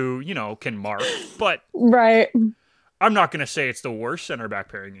someone who, can mark. But right. I'm not going to say it's the worst center back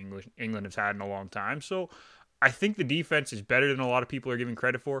pairing England has had in a long time. So I think the defense is better than a lot of people are giving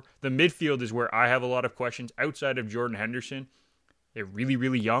credit for. The midfield is where I have a lot of questions. Outside of Jordan Henderson, they're really,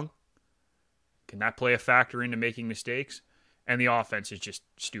 really young. Can that play a factor into making mistakes? And the offense is just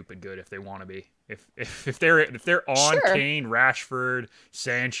stupid good if they want to be. If they're on, sure. Kane, Rashford,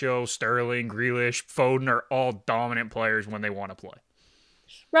 Sancho, Sterling, Grealish, Foden are all dominant players when they want to play.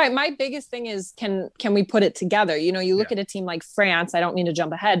 Right. My biggest thing is can we put it together? You look at a team like France. I don't mean to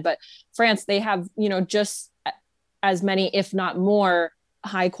jump ahead, but France, they have just as many, if not more,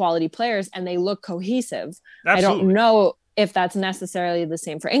 high quality players, and they look cohesive. Absolutely. I don't know if that's necessarily the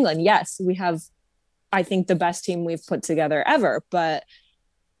same for England. Yes, we have, I think, the best team we've put together ever, but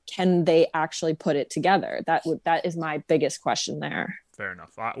can they actually put it together? That is my biggest question there. Fair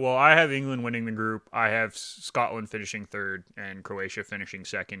enough. I have England winning the group. I have Scotland finishing third and Croatia finishing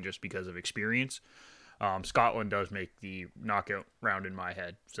second just because of experience. Scotland does make the knockout round in my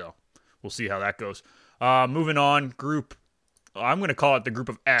head, so we'll see how that goes. Moving on, group, I'm going to call it the group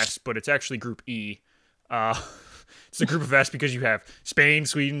of S, but it's actually group E. It's the group of S because you have Spain,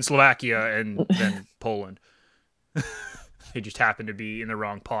 Sweden, Slovakia, and then Poland. They just happen to be in the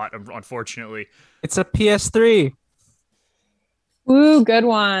wrong pot, unfortunately. It's a PS3. Ooh, good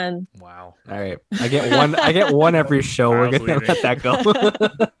one. Wow. All right. I get one every show. We're going to let that go.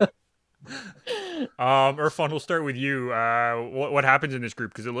 Irfan, we'll start with you. What happens in this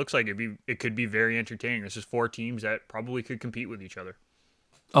group? Because it looks like it could be very entertaining. This is four teams that probably could compete with each other.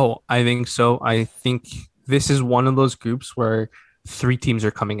 Oh, I think so. I think this is one of those groups where three teams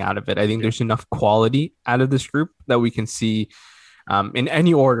are coming out of it. I think there's enough quality out of this group that we can see in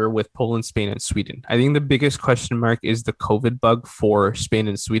any order with Poland, Spain, and Sweden. I think the biggest question mark is the COVID bug for Spain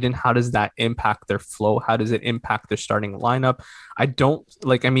and Sweden. How does that impact their flow? How does it impact their starting lineup?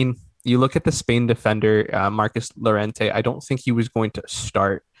 You look at the Spain defender, Marcus Llorente. I don't think he was going to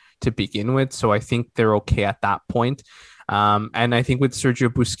start to begin with. So I think they're okay at that point. And I think with Sergio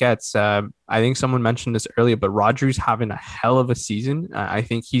Busquets, I think someone mentioned this earlier, but Rodri's having a hell of a season. I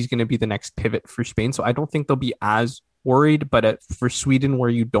think he's going to be the next pivot for Spain. So I don't think they'll be as worried, but for Sweden, where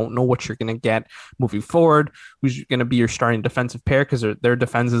you don't know what you're going to get moving forward, who's going to be your starting defensive pair, because their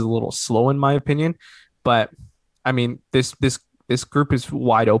defense is a little slow in my opinion. But I mean, this group is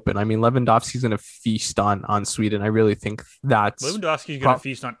wide open. I mean, Lewandowski's going to feast on Sweden. I really think that's Lewandowski's going to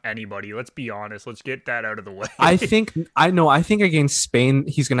feast on anybody. Let's be honest. Let's get that out of the way. I think against Spain,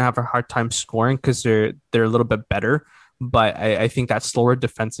 he's going to have a hard time scoring because they're a little bit better. But I think that slower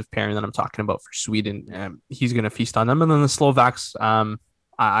defensive pairing that I'm talking about for Sweden, he's going to feast on them. And then the Slovaks,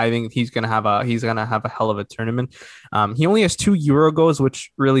 I think he's going to have a hell of a tournament. He only has 2 Euro goals,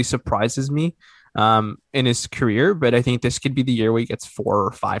 which really surprises me in his career, but I think this could be the year where he gets 4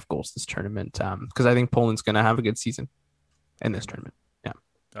 or 5 goals this tournament, because I think Poland's going to have a good season in this tournament. Yeah.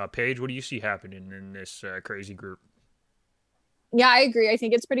 Paige, what do you see happening in this crazy group? Yeah, I agree. I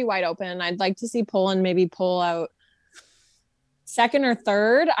think it's pretty wide open. I'd like to see Poland maybe pull out second or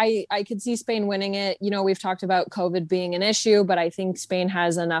third. I could see Spain winning it. You know, we've talked about COVID being an issue, but I think Spain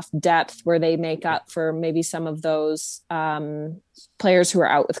has enough depth where they make up for maybe some of those players who are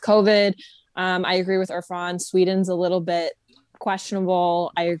out with COVID. I agree with Irfan. Sweden's a little bit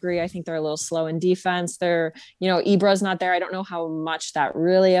questionable. I agree. I think they're a little slow in defense. They're, you know, Ibra's not there. I don't know how much that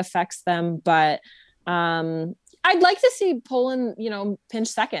really affects them, but I'd like to see Poland, you know, pinch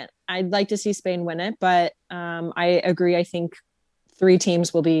second. I'd like to see Spain win it, but I agree. I think 3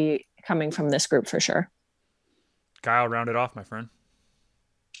 teams will be coming from this group for sure. Kyle, round it off, my friend.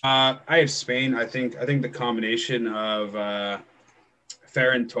 I have Spain. I think the combination of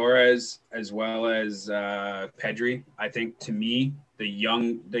Ferran Torres as well as Pedri. I think, to me, the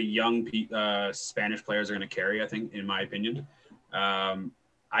young Spanish players are going to carry. I think, in my opinion,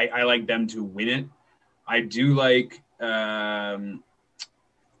 I like them to win it. I do like. I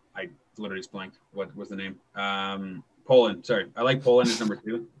literally just blanked. What was the name? Poland. Sorry, I like Poland as number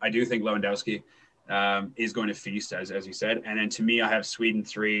 2. I do think Lewandowski is going to feast, as you said. And then, to me, I have Sweden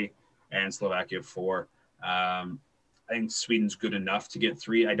 3 and Slovakia 4. I think Sweden's good enough to get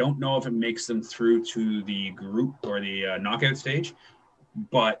 3. I don't know if it makes them through to the group or the knockout stage,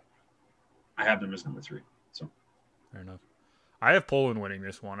 but I have them as number 3. So fair enough. I have Poland winning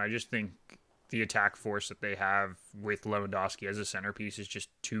this one. I just think the attack force that they have with Lewandowski as a centerpiece is just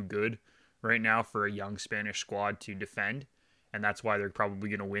too good right now for a young Spanish squad to defend. And that's why they're probably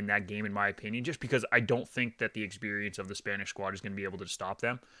going to win that game, in my opinion, just because I don't think that the experience of the Spanish squad is going to be able to stop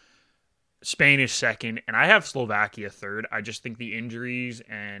them. Spain is second, and I have Slovakia third. I just think the injuries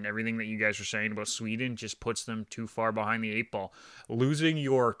and everything that you guys are saying about Sweden just puts them too far behind the 8 ball. Losing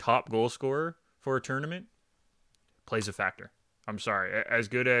your top goal scorer for a tournament plays a factor. I'm sorry. As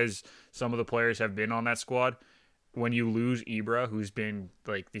good as some of the players have been on that squad, when you lose Ibra, who's been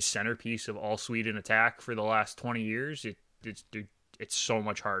like the centerpiece of all Sweden attack for the last 20 years, it's so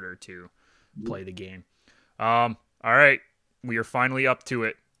much harder to play the game. All right. We are finally up to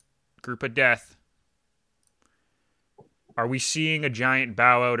it. Group of death. Are we seeing a giant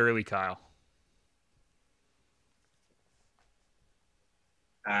bow out early, Kyle?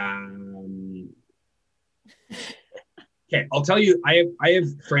 Okay, I'll tell you. I have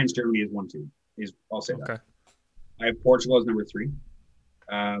France Germany as 1-2. I'll say that. I have Portugal as number 3.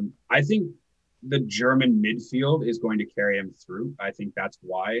 I think the German midfield is going to carry them through. I think that's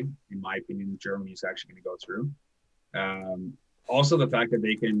why, in my opinion, Germany is actually going to go through. Also, the fact that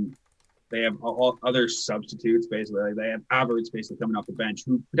they have all other substitutes, basically. Like, they have Havertz basically coming off the bench,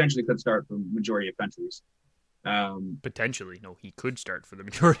 who potentially could start for the majority of countries. Potentially. No, he could start for the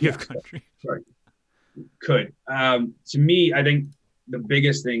majority of countries. Sorry. Could. To me, I think the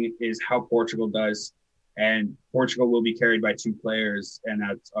biggest thing is how Portugal does. And Portugal will be carried by 2 players, and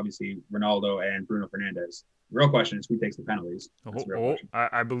that's obviously Ronaldo and Bruno Fernandes. The real question is who takes the penalties.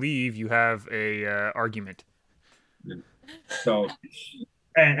 I believe you have a argument. Yeah. So,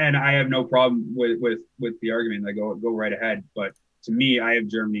 and I have no problem with the argument. I go right ahead. But to me, I have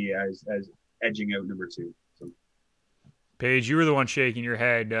Germany as edging out number 2. So, Paige, you were the one shaking your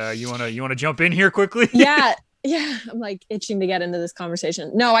head. You wanna jump in here quickly? Yeah, I'm like itching to get into this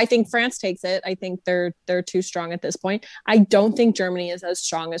conversation. No, I think France takes it. I think they're too strong at this point. I don't think Germany is as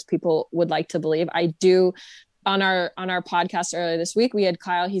strong as people would like to believe. I do. On our podcast earlier this week, we had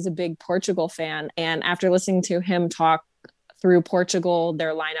Kyle. He's a big Portugal fan, and after listening to him talk through Portugal,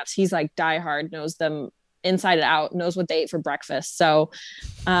 their lineups, he's like diehard, knows them inside and out, knows what they ate for breakfast. So,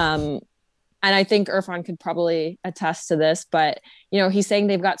 and I think Irfan could probably attest to this, but, you know, he's saying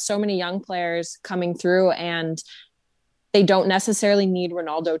they've got so many young players coming through and they don't necessarily need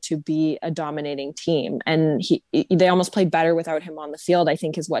Ronaldo to be a dominating team. And they almost played better without him on the field, I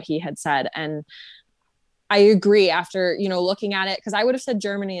think is what he had said. And I agree after, you know, looking at it, because I would have said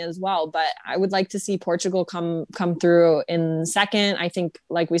Germany as well, but I would like to see Portugal come through in second. I think,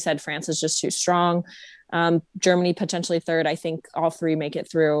 like we said, France is just too strong. Germany potentially third. I think all 3 make it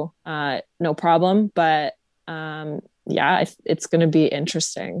through, no problem. But it's going to be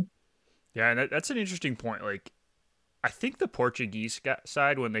interesting. Yeah, and that's an interesting point. Like, I think the Portuguese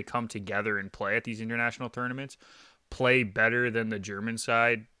side, when they come together and play at these international tournaments, play better than the German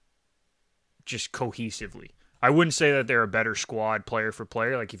side, just cohesively. I wouldn't say that they're a better squad player for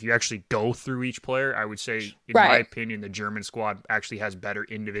player. Like, if you actually go through each player, I would say, in my opinion, the German squad actually has better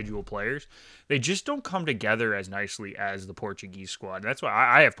individual players. They just don't come together as nicely as the Portuguese squad. And that's why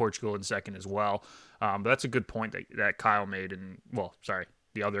I have Portugal in second as well. But that's a good point that Kyle made. And, well, sorry,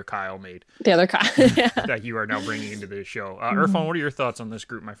 the other Kyle made. The other Kyle. That you are now bringing into the show. Irfan, what are your thoughts on this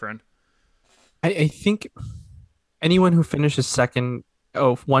group, my friend? I think anyone who finishes second,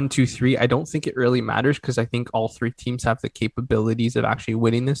 1, 2, 3, I don't think it really matters because I think all three teams have the capabilities of actually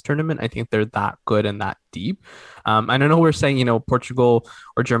winning this tournament. I think they're that good and that deep. And I know we're saying, Portugal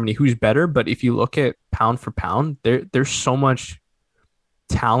or Germany, who's better, but if you look at pound for pound, there's so much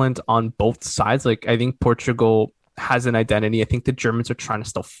talent on both sides. Like, I think Portugal has an identity. I think the Germans are trying to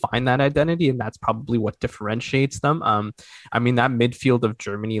still find that identity, and that's probably what differentiates them. I mean, that midfield of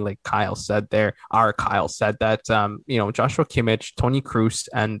Germany, like Kyle said that, Joshua Kimmich, Toni Kroos,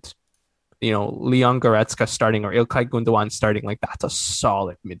 and Leon Goretzka starting, or Ilkay Gundogan starting, like that's a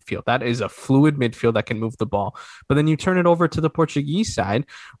solid midfield. That is a fluid midfield that can move the ball. But then you turn it over to the Portuguese side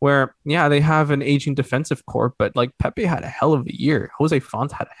where, yeah, they have an aging defensive core, but like Pepe had a hell of a year. Jose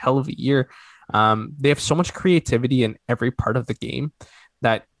Font had a hell of a year. They have so much creativity in every part of the game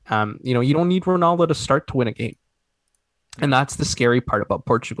that, you don't need Ronaldo to start to win a game. And that's the scary part about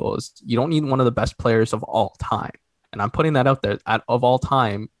Portugal is you don't need one of the best players of all time. And I'm putting that out there of all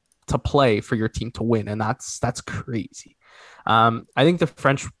time to play for your team to win. And that's crazy. I think the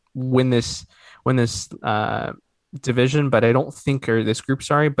French win this division, but I don't think, or this group,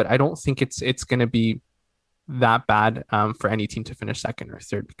 sorry, but I don't think it's going to be that bad for any team to finish second or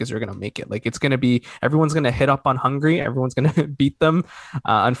third, because they're going to make it. Like, it's going to be, everyone's going to hit up on Hungary. Everyone's going to beat them,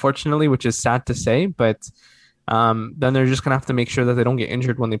 unfortunately, which is sad to say, but then they're just going to have to make sure that they don't get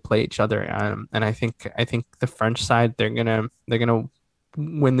injured when they play each other. And I think the French side, they're going to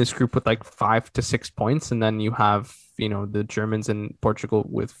win this group with like 5 to 6 points. And then you have, the Germans and Portugal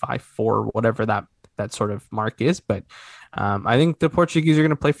with 5-4, whatever that sort of mark is. But I think the Portuguese are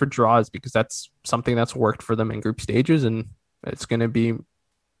going to play for draws because that's something that's worked for them in group stages, and it's going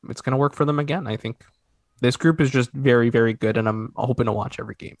to work for them again. I think this group is just very, very good, and I'm hoping to watch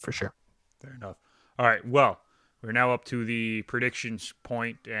every game for sure. Fair enough. All right. Well, we're now up to the predictions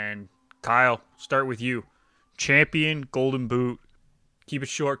point, and Kyle, start with you. Champion, Golden Boot. Keep it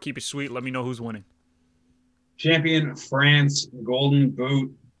short, keep it sweet. Let me know who's winning. Champion, France, Golden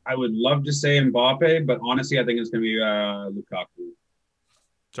Boot. I would love to say Mbappe, but honestly, I think it's going to be Lukaku.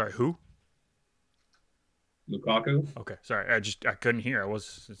 Sorry, who? Lukaku. Okay, sorry. I couldn't hear. I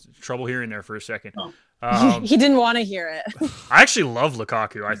was trouble hearing there for a second. Oh. He didn't want to hear it. I actually love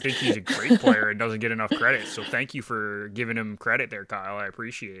Lukaku. I think he's a great player and doesn't get enough credit. So thank you for giving him credit there, Kyle. I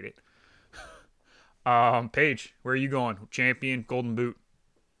appreciate it. Paige, where are you going? Champion, Golden Boot.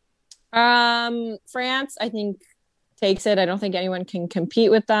 France, I think, takes it. I don't think anyone can compete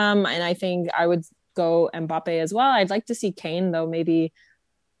with them, and I think I would go Mbappe as well. I'd like to see Kane, though, maybe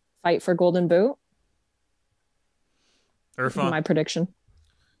fight for Golden Boot. Irfan? My prediction.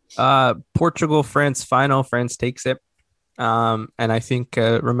 Portugal, France final. France takes it. And I think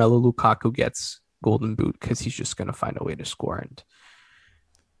Romelu Lukaku gets Golden Boot because he's just going to find a way to score. And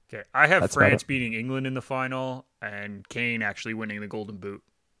okay, I have France beating England in the final and Kane actually winning the Golden Boot,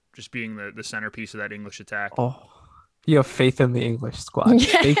 just being the centerpiece of that English attack. Oh, you have faith in the English squad.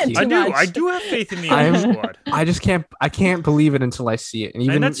 Yeah, Thank you. I do have faith in the English squad. I can't believe it until I see it.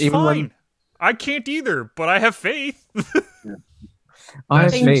 And that's fine. I can't either, but I have faith. I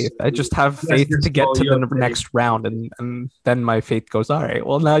have faith. I just have faith to get to the next round, and then my faith goes, all right,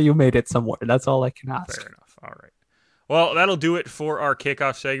 well, now you made it somewhere. That's all I can ask. Fair enough. All right. Well, that'll do it for our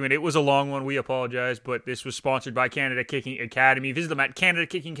kickoff segment. It was a long one. We apologize, but this was sponsored by Canada Kicking Academy. Visit them at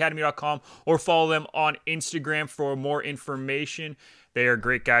CanadaKickingAcademy.com or follow them on Instagram for more information. They are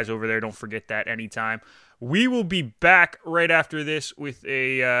great guys over there. Don't forget that anytime. We will be back right after this with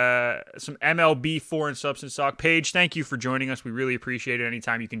some MLB foreign substance talk. Paige, thank you for joining us. We really appreciate it.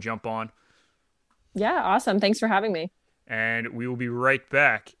 Anytime you can jump on. Yeah, awesome. Thanks for having me. And we will be right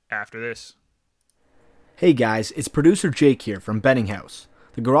back after this. Hey guys, it's producer Jake here from Betting House,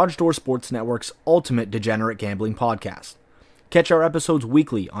 the Garage Door Sports Network's ultimate degenerate gambling podcast. Catch our episodes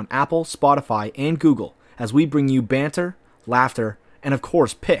weekly on Apple, Spotify, and Google as we bring you banter, laughter, and of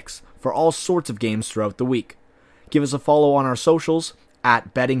course picks for all sorts of games throughout the week. Give us a follow on our socials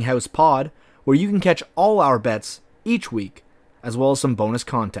at Betting House Pod, where you can catch all our bets each week, as well as some bonus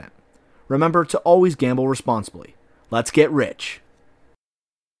content. Remember to always gamble responsibly. Let's get rich.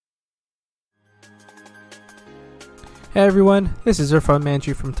 Hey everyone, this is Irfan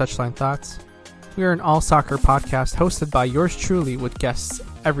Manji from Touchline Thoughts. We are an all-soccer podcast hosted by yours truly with guests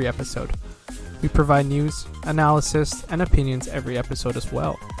every episode. We provide news, analysis, and opinions every episode as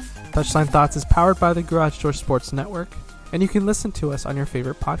well. Touchline Thoughts is powered by the Garage Door Sports Network, and you can listen to us on your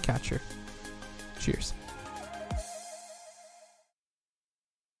favorite podcatcher. Cheers.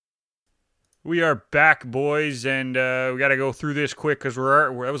 We are back, boys, and we got to go through this quick because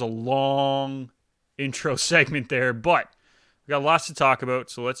that was a long intro segment there, but we got lots to talk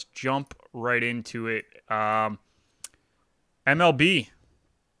about, so let's jump right into it. MLB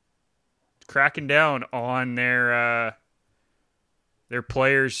cracking down on their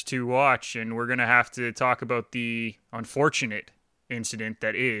players to watch, and we're gonna have to talk about the unfortunate incident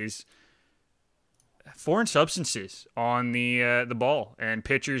that is foreign substances on the ball and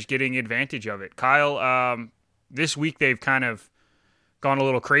pitchers getting advantage of it. Kyle, this week they've kind of gone a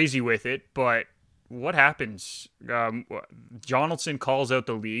little crazy with it, but what happens? Donaldson calls out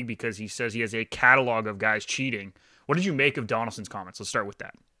the league because he says he has a catalog of guys cheating. What did you make of Donaldson's comments? Let's start with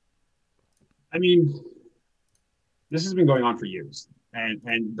that. I mean, this has been going on for years,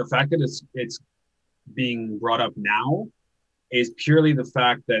 and the fact that it's being brought up now is purely the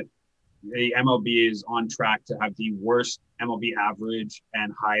fact that the MLB is on track to have the worst MLB average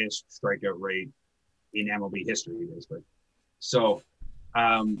and highest strikeout rate in MLB history, basically. So,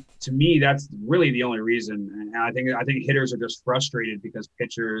 to me, that's really the only reason. And I think hitters are just frustrated because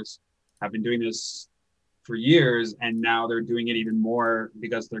pitchers have been doing this for years, and now they're doing it even more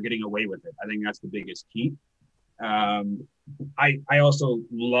because they're getting away with it. I think that's the biggest key. I also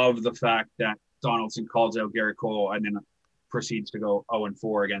love the fact that Donaldson calls out Garrett Cole and then proceeds to go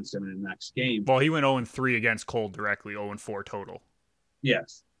 0-4 against him in the next game. Well, he went 0-3 against Cole directly, 0-4 total.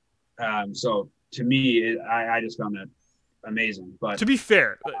 Yes. So to me, I just found that amazing. But to be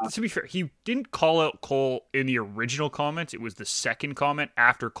fair, he didn't call out Cole in the original comments. It was the second comment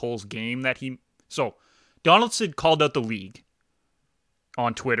after Cole's game that he. So Donaldson called out the league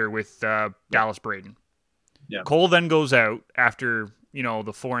on Twitter with Dallas Braden. Yeah. Cole then goes out after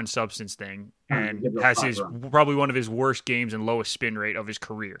the foreign substance thing and has probably one of his worst games and lowest spin rate of his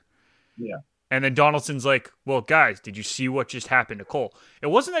career. Yeah. And then Donaldson's like, well, guys, did you see what just happened to Cole? It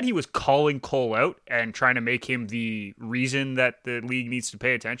wasn't that he was calling Cole out and trying to make him the reason that the league needs to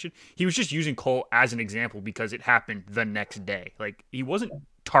pay attention. He was just using Cole as an example because it happened the next day. Like, he wasn't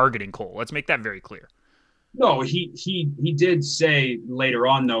targeting Cole. Let's make that very clear. No, he did say later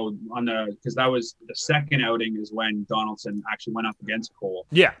on, though, because that was the second outing is when Donaldson actually went up against Cole.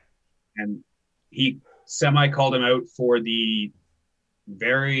 Yeah. And he called him out for the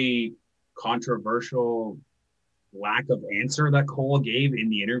very controversial lack of answer that Cole gave in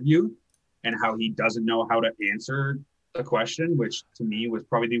the interview and how he doesn't know how to answer the question, which to me was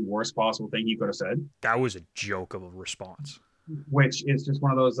probably the worst possible thing he could have said. That was a joke of a response. Which is just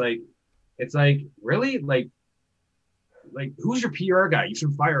one of those, like, it's like, really? Like who's your PR guy? You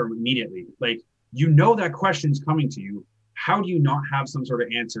should fire him immediately. Like, that question's coming to you. How do you not have some sort of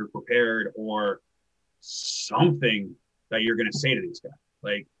answer prepared or something that you're going to say to these guys?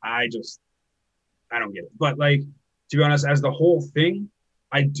 Like, I don't get it. But, like, to be honest, as the whole thing,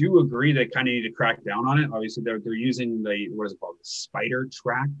 I do agree they kind of need to crack down on it. Obviously, they're using the, what is it called? The spider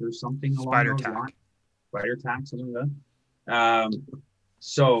track or something along Spider those tack. lines. Spider tack, something like that.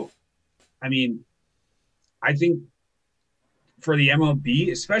 So, I mean, I think for the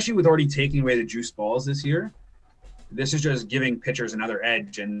MLB, especially with already taking away the juice balls this year, this is just giving pitchers another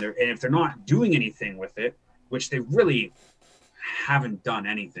edge. And if they're not doing anything with it, which they really haven't done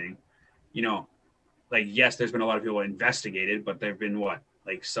anything, like, yes, there's been a lot of people investigated, but there've been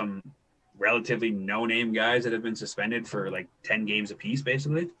some relatively no-name guys that have been suspended for like 10 games apiece,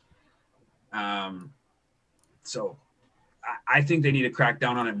 basically. So I think they need to crack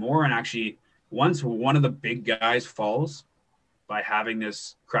down on it more. And actually, once one of the big guys falls by having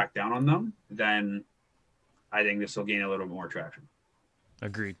this crack down on them, then I think this will gain a little more traction.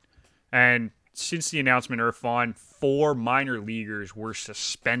 Agreed. And since the announcement, Irfan, 4 minor leaguers were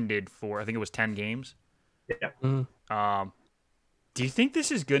suspended for, I think it was 10 games. Yeah. Mm-hmm. Do you think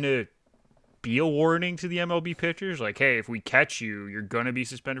this is going to be a warning to the MLB pitchers? Like, hey, if we catch you, you're going to be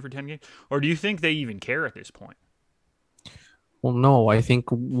suspended for 10 games? Or do you think they even care at this point? Well, no, I think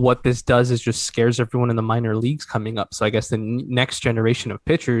what this does is just scares everyone in the minor leagues coming up. So I guess the next generation of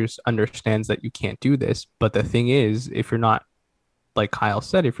pitchers understands that you can't do this. But the thing is, if you're not, like Kyle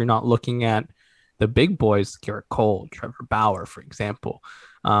said, if you're not looking at the big boys, Garrett Cole, Trevor Bauer, for example,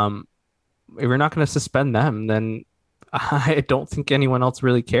 if you're not going to suspend them, then I don't think anyone else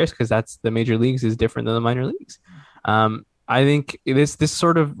really cares because that's the major leagues is different than the minor leagues. I think this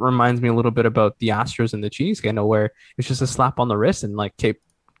sort of reminds me a little bit about the Astros and the Chiefs, where it's just a slap on the wrist and like, okay,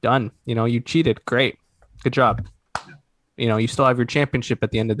 done. You cheated. Great. Good job. You still have your championship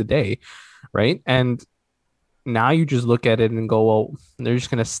at the end of the day. Right. And now you just look at it and go, well, they're just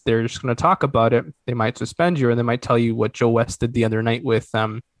going to talk about it. They might suspend you, or they might tell you what Joe West did the other night with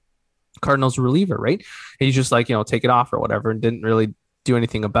Cardinals reliever. Right. And he's just like, take it off or whatever. And didn't really do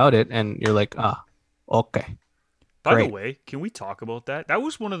anything about it, and you're like, okay. By the Great. way, can we talk about that? That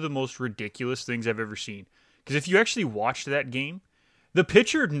was one of the most ridiculous things I've ever seen. Because if you actually watched that game, the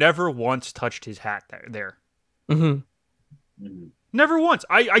pitcher never once touched his hat there. Mm-hmm. Never once.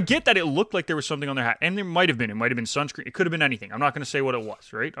 I get that it looked like there was something on their hat, and there might have been. It might have been sunscreen. It could have been anything. I'm not going to say what it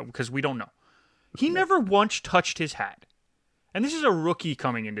was, right? Because we don't know. He never once touched his hat. And this is a rookie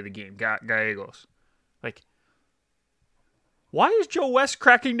coming into the game, Gallegos. Like, why is Joe West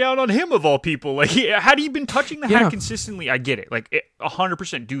cracking down on him of all people? Like, had he been touching the hat consistently, I get it. Like,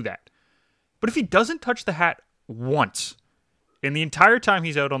 100% do that. But if he doesn't touch the hat once in the entire time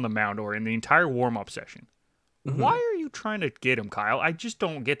he's out on the mound or in the entire warm-up session, why are you trying to get him, Kyle? I just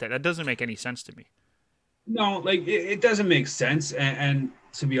don't get that. That doesn't make any sense to me. No, like it doesn't make sense, and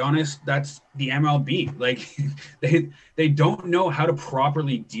to be honest, that's the MLB. Like they don't know how to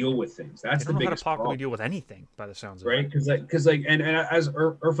properly deal with things. That's They the don't know how biggest to properly problem, deal with anything, by the sounds of right? it. Because and as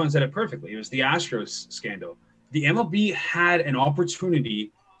Irfan said it perfectly, it was the Astros scandal. The MLB had an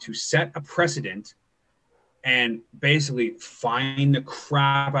opportunity to set a precedent and basically fine the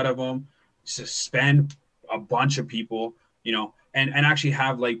crap out of them, suspend a bunch of people, and actually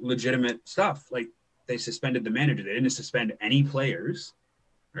have like legitimate stuff. Like they suspended the manager. They didn't suspend any players,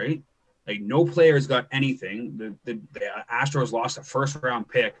 right? Like no players got anything. The Astros lost a first round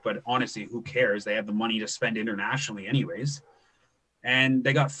pick, but honestly, who cares? They have the money to spend internationally anyways. And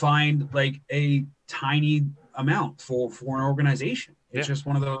they got fined like a tiny amount for an organization. It's just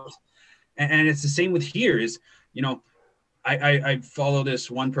one of those. And it's the same with here is, I follow this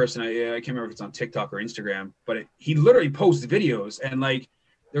one person. I can't remember if it's on TikTok or Instagram, but he literally posts videos. And like,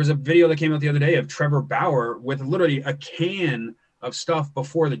 there was a video that came out the other day of Trevor Bauer with literally a can of stuff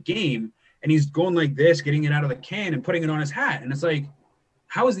before the game. And he's going like this, getting it out of the can and putting it on his hat. And it's like,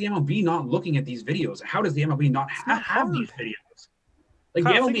 how is the MLB not looking at these videos? How does the MLB not have these videos? Like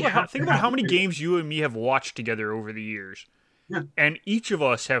Kyle, the MLB think about how many games you and me have watched together over the years. Yeah. And each of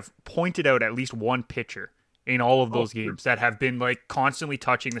us have pointed out at least one pitcher in all of those games that have been like constantly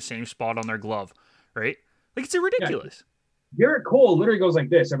touching the same spot on their glove, right? Like it's ridiculous. Garrett Cole literally goes like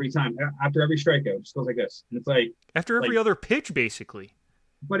this every time after every strikeout, just goes like this, and it's like after every other pitch, basically.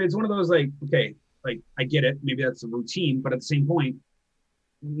 But it's one of those like, okay, like I get it, maybe that's a routine, but at the same point,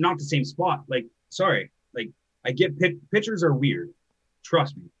 not the same spot. Like, sorry, like I get pitchers are weird.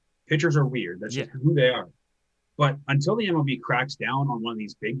 Trust me, pitchers are weird. That's just who they are. But until the MLB cracks down on one of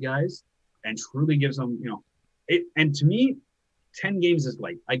these big guys and truly gives them, it. And to me, 10 games is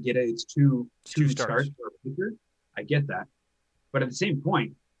light. I get it. It's two starts for a pitcher. I get that. But at the same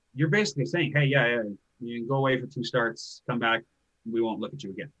point, you're basically saying, hey, yeah, you can go away for 2 starts, come back, we won't look at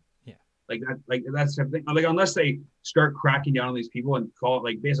you again. Yeah. Like that, like that's the thing. Like unless they start cracking down on these people and call it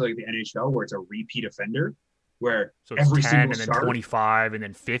like basically like the NHL where it's a repeat offender, where so it's every 10 single and then start, 25 and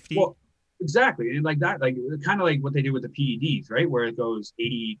then 50. Well, exactly. And like that, like kind of like what they do with the PEDs, right? Where it goes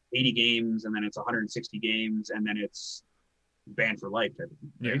 80 games and then it's 160 games and then it's banned for life type of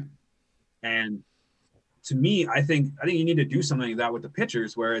thing, right? Yeah. And to me, I think you need to do something like that with the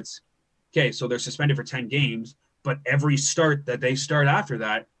pitchers where it's okay, so they're suspended for 10 games, but every start that they start after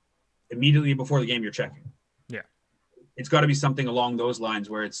that, immediately before the game, you're checking. Yeah. It's got to be something along those lines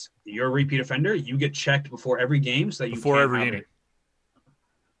where it's you're a repeat offender, you get checked before every game so that you before every inning.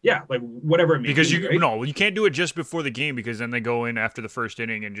 Yeah, like whatever it means. Because you can't do it just before the game because then they go in after the first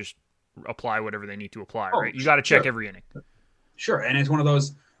inning and just apply whatever they need to apply, right? You got to check every inning. Sure, and it's one of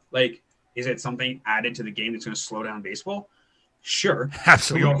those like, is it something added to the game that's going to slow down baseball? Sure,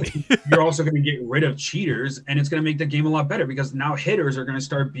 absolutely. You're also going to get rid of cheaters, and it's going to make the game a lot better because now hitters are going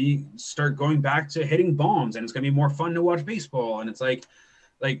to start going back to hitting bombs, and it's going to be more fun to watch baseball. And it's like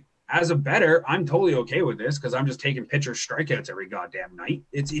as a bettor, I'm totally okay with this because I'm just taking pitcher strikeouts every goddamn night.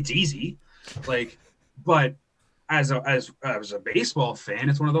 It's easy, like, but as a baseball fan,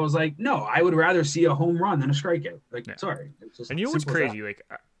 it's one of those like, no, I would rather see a home run than a strikeout. Like, sorry. It's just and you know what's crazy? Like,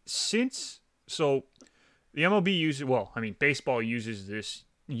 the MLB uses, baseball uses this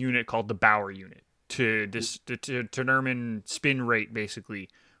unit called the Bauer unit to determine spin rate basically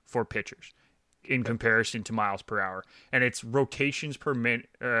for pitchers in comparison to miles per hour, and it's rotations per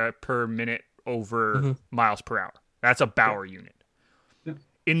minute over miles per hour. That's a Bauer unit. Yeah.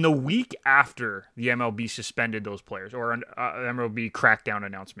 In the week after the MLB suspended those players, or an MLB crackdown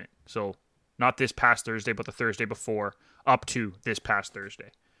announcement, so not this past Thursday, but the Thursday before, up to this past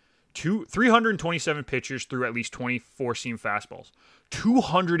Thursday. 327 pitchers threw at least 24 seam fastballs.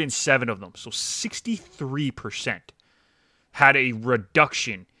 207 of them, so 63%, had a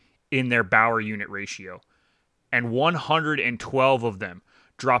reduction in their Bauer unit ratio. And 112 of them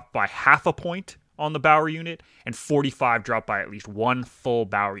dropped by half a point on the Bauer unit, and 45 dropped by at least one full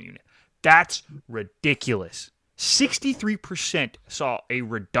Bauer unit. That's ridiculous. 63% saw a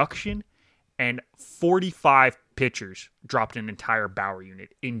reduction, and 45 pitchers dropped an entire Bauer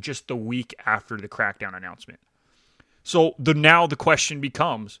unit in just the week after the crackdown announcement. So now the question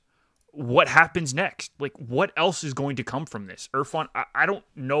becomes, what happens next? Like, what else is going to come from this? Irfan, I don't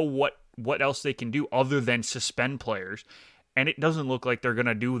know what else they can do other than suspend players, and it doesn't look like they're going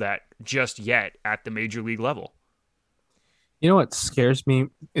to do that just yet at the major league level. You know what scares me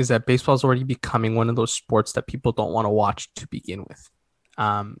is that baseball is already becoming one of those sports that people don't want to watch to begin with.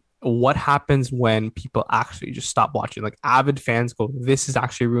 What happens when people actually just stop watching? Like avid fans go, this is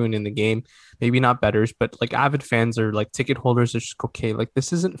actually ruining the game. Maybe not bettors, but like avid fans or like ticket holders are just okay. Like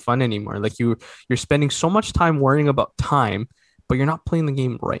this isn't fun anymore. Like you're spending so much time worrying about time, but you're not playing the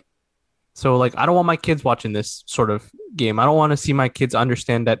game right. So like, I don't want my kids watching this sort of game. I don't want to see my kids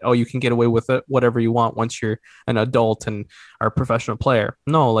understand that, oh, you can get away with it, whatever you want once you're an adult and are a professional player.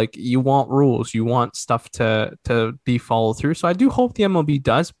 No, like you want rules, you want stuff to be followed through. So I do hope the MLB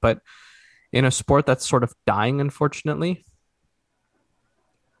does, but in a sport that's sort of dying, unfortunately,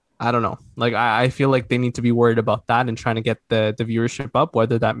 I don't know. Like I feel like they need to be worried about that and trying to get the viewership up,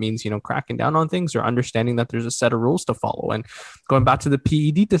 whether that means, cracking down on things or understanding that there's a set of rules to follow. And going back to the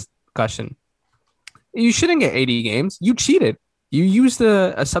PED discussion, you shouldn't get 80 games. You cheated. You used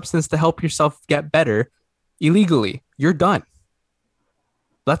a substance to help yourself get better illegally. You're done.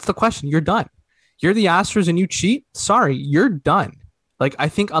 That's the question. You're done. You're the Astros and you cheat. Sorry, you're done. Like, I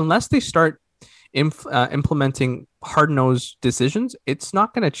think unless they start implementing hard-nosed decisions, it's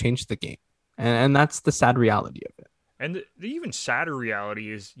not going to change the game. And that's the sad reality of it. And the even sadder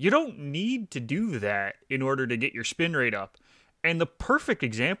reality is you don't need to do that in order to get your spin rate up. And the perfect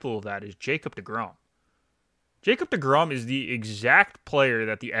example of that is Jacob deGrom. Jacob deGrom is the exact player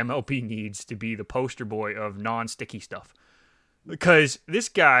that the MLB needs to be the poster boy of non-sticky stuff. Because this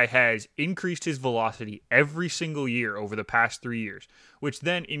guy has increased his velocity every single year over the past 3 years, which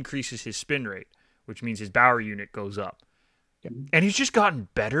then increases his spin rate, which means his Bauer unit goes up. Yep. And he's just gotten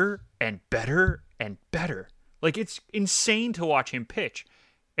better and better and better. Like, it's insane to watch him pitch.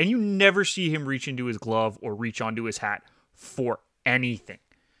 And you never see him reach into his glove or reach onto his hat for anything.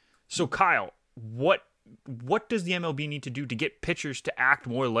 So, Kyle, what does the MLB need to do to get pitchers to act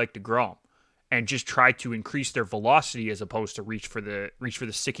more like DeGrom and just try to increase their velocity as opposed to reach for the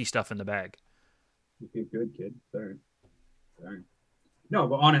sticky stuff in the bag? Okay, good kid. Sorry. No,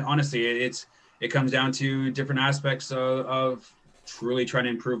 but honestly, it comes down to different aspects of truly trying to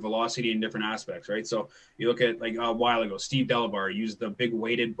improve velocity in different aspects, right? So you look at, like, a while ago, Steve Delabar used the big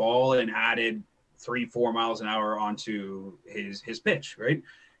weighted ball and added 3-4 miles an hour onto his pitch, right?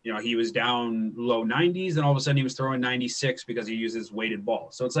 He was down low 90s, and all of a sudden he was throwing 96 because he uses weighted ball.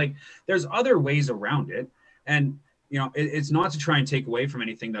 So it's like there's other ways around it. And, it's not to try and take away from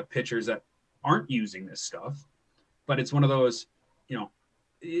anything that pitchers that aren't using this stuff, but it's one of those,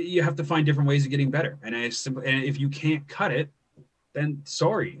 you have to find different ways of getting better. And if you can't cut it, then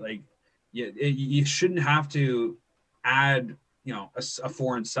sorry. Like, you shouldn't have to add, a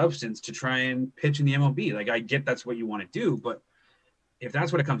foreign substance to try and pitch in the MLB. Like, I get that's what you want to do, but if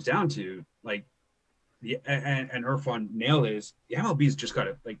that's what it comes down to, like, and Irfan nailed is, the MLB's just got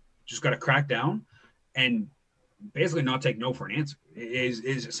to crack down and basically not take no for an answer. Is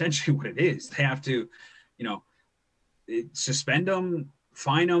essentially what it is. They have to, suspend them,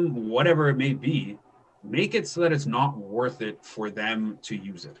 fine them, whatever it may be, make it so that it's not worth it for them to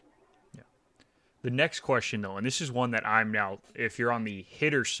use it. Yeah. The next question, though, and this is one that I'm now, if you're on the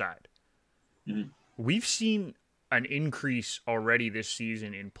hitter side, we've seen an increase already this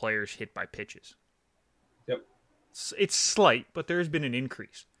season in players hit by pitches. Yep. It's slight, but there's been an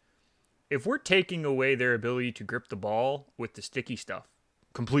increase. If we're taking away their ability to grip the ball with the sticky stuff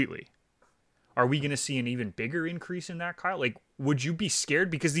completely, are we going to see an even bigger increase in that, Kyle? Like, would you be scared?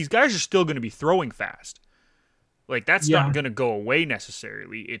 Because these guys are still going to be throwing fast. Like, that's not going to go away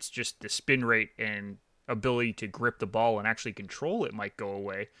necessarily. It's just the spin rate and ability to grip the ball and actually control it might go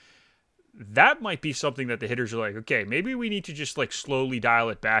away. That might be something that the hitters are like, okay, maybe we need to just, like, slowly dial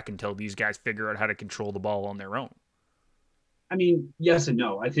it back until these guys figure out how to control the ball on their own. I mean, yes and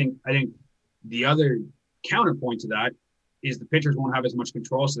no. I think the other counterpoint to that is the pitchers won't have as much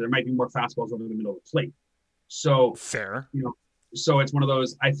control, so there might be more fastballs over the middle of the plate. So fair, so it's one of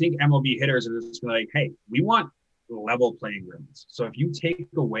those. I think MLB hitters are just like, hey, we want level playing grounds. So if you take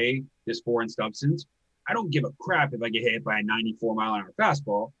away this foreign substance, I don't give a crap if I get hit by a 94 mile an hour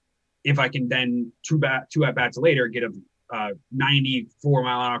fastball. If I can then two at bats later get a 94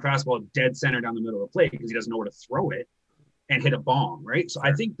 mile an hour fastball dead center down the middle of the plate because he doesn't know where to throw it and hit a bomb, right? So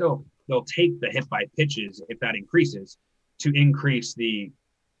I think, though, they'll take the hit by pitches if that increases to increase the,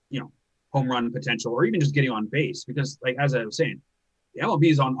 home run potential or even just getting on base. Because like, as I was saying, the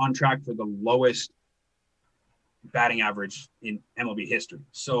MLB is on track for the lowest batting average in MLB history.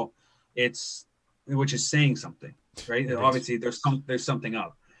 So which is saying something, right? Obviously there's something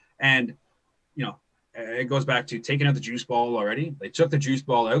up. And, it goes back to taking out the juice ball already. They took the juice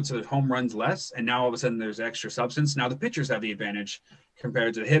ball out, so there's home runs less. And now all of a sudden there's extra substance. Now the pitchers have the advantage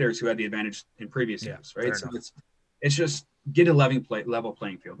compared to the hitters who had the advantage in previous years, right? So it's just get a level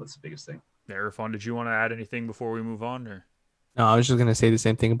playing field. That's the biggest thing. Irfan, did you want to add anything before we move on? Or? No, I was just gonna say the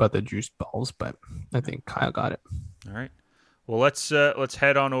same thing about the juice balls, but I think Kyle got it. All right. Well, let's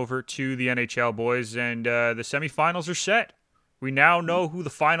head on over to the NHL, boys, and the semifinals are set. We now know who the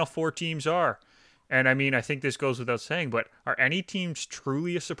final 4 teams are. And I mean, I think this goes without saying, but are any teams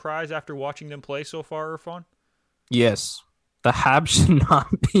truly a surprise after watching them play so far, Irfan? Yes. The Habs should not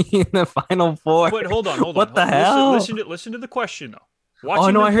be in the Final Four. But hold on. What the hell? Listen to the question, though.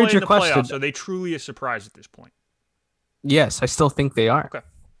 Watching them I heard play your in the question. playoffs, are they truly a surprise at this point? Yes, I still think they are. Okay.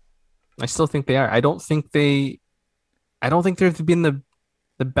 I still think they are. I don't think they've been the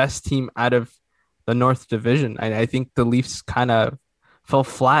best team out of the North Division. I think the Leafs kind of fell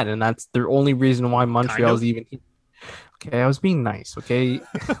flat, and that's the only reason why Montreal's even here. Okay, I was being nice, okay?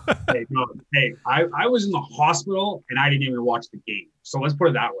 I was in the hospital, and I didn't even watch the game. So let's put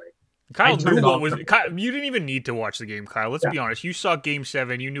it that way. Kyle knew what was. Kyle, you didn't even need to watch the game, Kyle. Let's be honest. You saw Game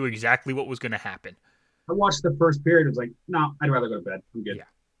 7. You knew exactly what was going to happen. I watched the first period. I was like, no, I'd rather go to bed. I'm good. Yeah.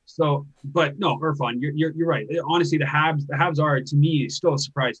 So, but no, Irfan, you're right. Honestly, the Habs are, to me, still a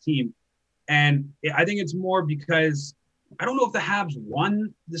surprise team, and I think it's more because I don't know if the Habs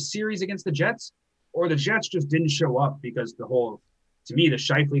won the series against the Jets or the Jets just didn't show up because to me, the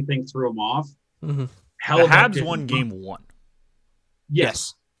Scheifele thing threw them off. Mm-hmm. The Habs won Game 1.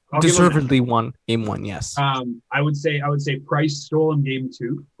 Yes. Deservedly won Game 1, yes. I would say Price stole in Game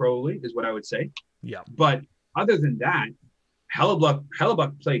 2, probably, is what I would say. Yeah. But other than that,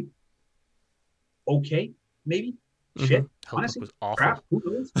 Hellebuyck played okay, maybe. Mm-hmm. Shit. Hellebuyck Honestly, was awful. crap. Who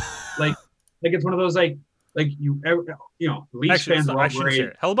knows? like it's one of those Leafs fans are all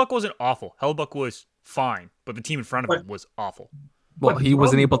great. Hellebuyck wasn't awful. Hellebuyck was fine, but the team in front of him was awful. Well, he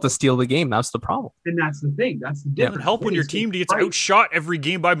wasn't able to steal the game. That's the problem. And that's the thing. That's the difference. It doesn't help when your team gets outshot every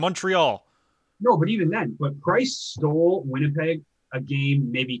game by Montreal. No, but even then, Price stole Winnipeg a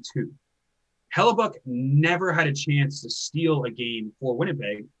game, maybe 2. Hellebuyck never had a chance to steal a game for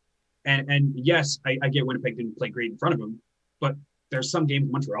Winnipeg. And yes, I get Winnipeg didn't play great in front of him, but there's some games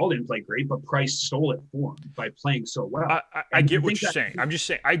Montreal didn't play great, but Price stole it for him by playing so well. I get what you're saying. I'm just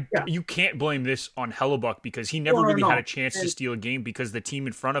saying, you can't blame this on Hellebuyck because he never really had a chance to steal a game because the team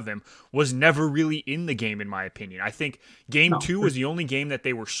in front of him was never really in the game, in my opinion. I think Game 2 was the only game that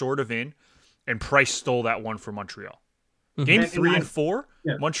they were sort of in, and Price stole that one for Montreal. Game 3 and 4,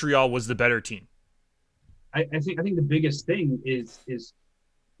 Montreal was the better team. I think the biggest thing is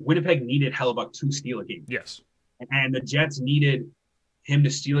Winnipeg needed Hellebuyck to steal a game. Yes. And the Jets needed him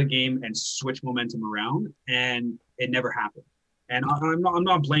to steal a game and switch momentum around, and it never happened. And I'm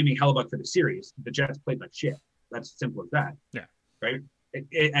not blaming Hellebuyck for the series. The Jets played like shit. That's simple as that. Yeah. Right.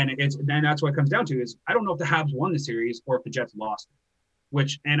 And that's what it comes down to is I don't know if the Habs won the series or if the Jets lost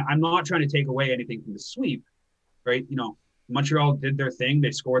it. And I'm not trying to take away anything from the sweep, right? Montreal did their thing.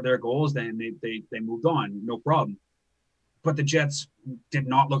 They scored their goals. Then they moved on. No problem. But the Jets did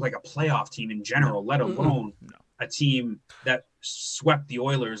not look like a playoff team in general, let alone a team that swept the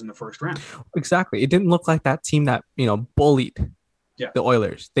Oilers in the first round. Exactly. It didn't look like that team that, bullied the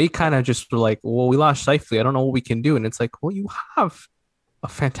Oilers. They kind of just were like, well, we lost Scheifele. I don't know what we can do. And it's like, well, you have a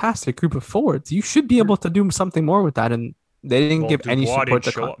fantastic group of forwards. You should be able to do something more with that. And they didn't give any support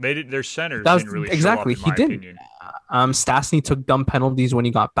to their centers didn't really exactly show up, in my opinion. Stastny took dumb penalties when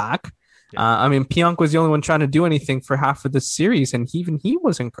he got back. Yeah. Pionk was the only one trying to do anything for half of the series, and he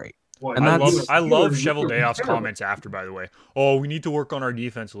wasn't great. Well, and I love Cheveldayoff's comments after, by the way. Oh, we need to work on our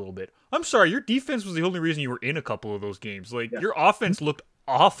defense a little bit. I'm sorry, your defense was the only reason you were in a couple of those games. Your offense looked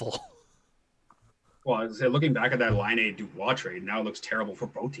awful. Well, I was looking back at that Laine Dubois trade, now it looks terrible for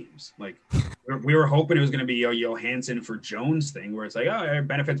both teams. We were hoping it was going to be a Johansson for Jones thing, where it's like, oh, it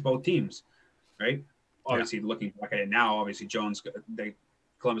benefits both teams, right? Obviously, looking back at it now, obviously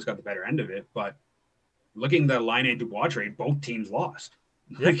Columbus got the better end of it, but looking at the Laine Dubois trade, both teams lost.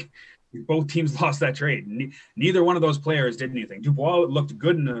 Both teams lost that trade. Neither one of those players did anything. Dubois looked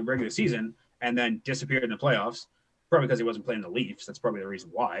good in the regular season and then disappeared in the playoffs, probably because he wasn't playing the Leafs. That's probably the reason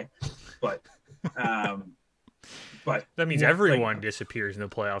why. But that means everyone disappears in the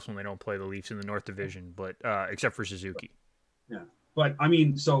playoffs when they don't play the Leafs in the North Division, but except for Suzuki. Yeah. But I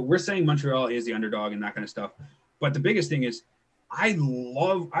mean, so we're saying Montreal is the underdog and that kind of stuff. But the biggest thing is, I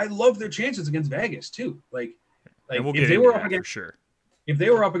love their chances against Vegas too. Like and we'll if get they into were that up against, for sure. if they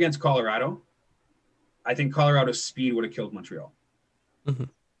were up against Colorado, I think Colorado's speed would have killed Montreal. Mm-hmm.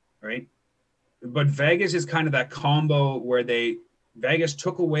 Right? But Vegas is kind of that combo where Vegas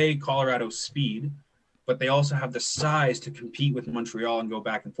took away Colorado's speed, but they also have the size to compete with Montreal and go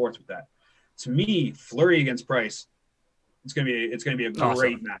back and forth with that. To me, Fleury against Price, it's gonna be a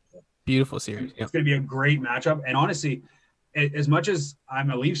great matchup. Beautiful series. It's gonna be a great matchup. And honestly, as much as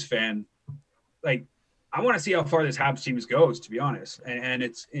I'm a Leafs fan, like I want to see how far this Habs team goes, to be honest. And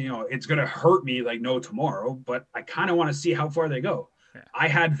it's it's gonna hurt me like no tomorrow, but I kind of want to see how far they go. Yeah. I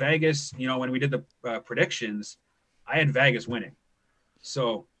had Vegas, when we did the predictions, I had Vegas winning.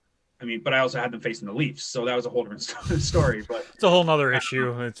 So, I mean, but I also had them facing the Leafs, so that was a whole different story. But it's a whole nother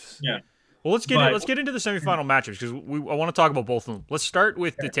issue. Yeah. Well, let's get into the semifinal matchups because I want to talk about both of them. Let's start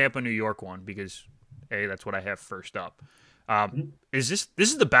with the Tampa New York one because, that's what I have first up. Is this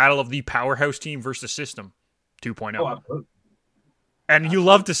is the battle of the powerhouse team versus system 2.0? Oh, absolutely. And you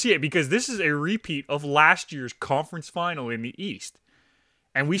love to see it because this is a repeat of last year's conference final in the East.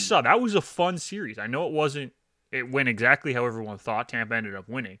 And we saw that was a fun series. I know it went exactly how everyone thought. Tampa ended up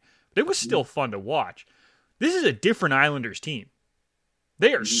winning, but it was still fun to watch. This is a different Islanders team.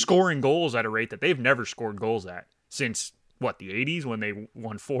 They are scoring goals at a rate that they've never scored goals at since the 80s when they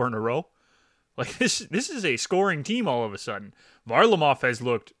won 4 in a row. Like this is a scoring team all of a sudden. Varlamov has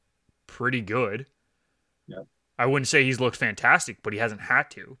looked pretty good. Yeah. I wouldn't say he's looked fantastic, but he hasn't had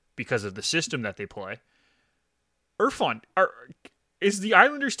to because of the system that they play. Irfan, is the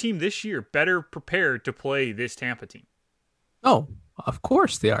Islanders team this year better prepared to play this Tampa team? Oh, of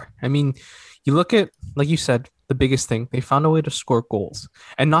course they are. I mean, you look at, like you said, the biggest thing, they found a way to score goals.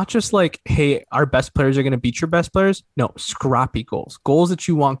 And not just like, hey, our best players are going to beat your best players. No, scrappy goals. Goals that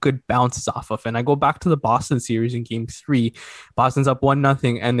you want good bounces off of. And I go back to the Boston series in game 3. Boston's up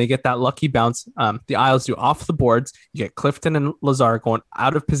 1-0, and they get that lucky bounce. The Isles do off the boards. You get Clifton and Lazar going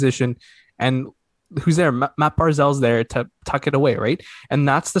out of position. And who's there? Matt Barzal's there to tuck it away, right? And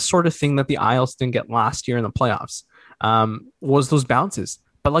that's the sort of thing that the Isles didn't get last year in the playoffs, was those bounces.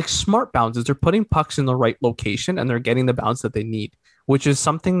 But like smart bounces, they're putting pucks in the right location and they're getting the bounce that they need, which is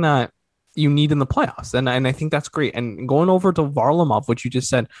something that you need in the playoffs. And I think that's great. And going over to Varlamov, what you just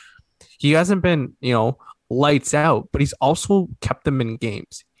said, he hasn't been, lights out, but he's also kept them in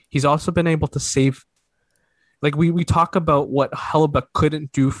games. He's also been able to save. Like we talk about what Hellebuyck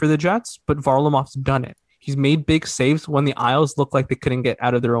couldn't do for the Jets, but Varlamov's done it. He's made big saves when the Isles look like they couldn't get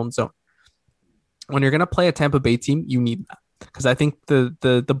out of their own zone. When you're going to play a Tampa Bay team, you need that. Because I think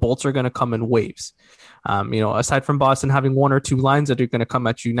the bolts are going to come in waves. Aside from Boston having 1 or 2 lines that are going to come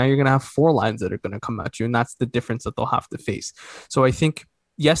at you, now you're going to have 4 lines that are going to come at you, and that's the difference that they'll have to face. So I think,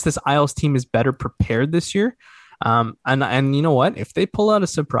 yes, this Isles team is better prepared this year. And you know what? If they pull out a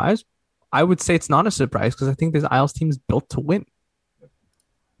surprise, I would say it's not a surprise because I think this Isles team is built to win.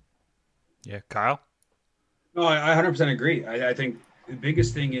 Yeah, Kyle? No, I 100% agree. I think the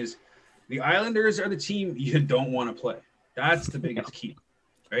biggest thing is the Islanders are the team you don't want to play. That's the biggest key,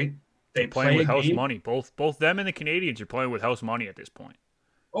 right? They playing with house money. Both them and the Canadians are playing with house money at this point.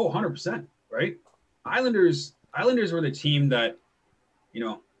 Oh, 100%, right? Islanders were the team that,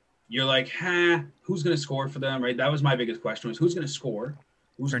 you're like, who's going to score for them, right? That was my biggest question, was who's going to score?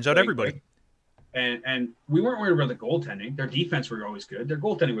 Turns out everybody. Right? And we weren't worried about the goaltending. Their defense were always good. Their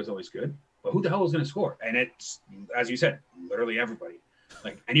goaltending was always good. But who the hell was going to score? And it's, as you said, literally everybody.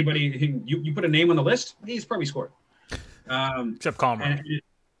 Like anybody, you put a name on the list, he's probably scored. Except Comrade.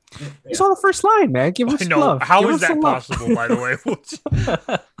 He's on the first line, man. Give him some love. How is that possible, by the way?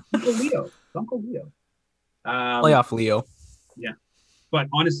 Uncle Leo. Playoff Leo. Yeah. But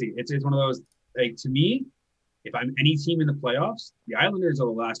honestly, it's one of those, like, to me, if I'm any team in the playoffs, the Islanders are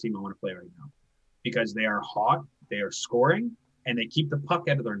the last team I want to play right now because they are hot, they are scoring, and they keep the puck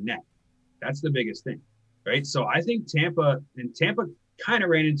out of their net. That's the biggest thing, right? So I think Tampa kind of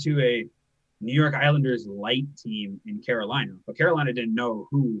ran into a New York Islanders light team in Carolina, but Carolina didn't know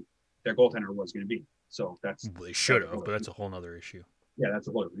who their goaltender was going to be. So that's... Well, they should have, but that's a whole other issue. Yeah, that's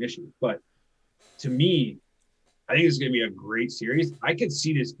a whole other issue. But to me, I think this is going to be a great series. I could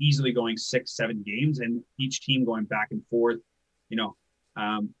see this easily going 6-7 games and each team going back and forth.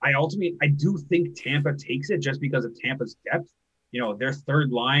 I do think Tampa takes it just because of Tampa's depth. Their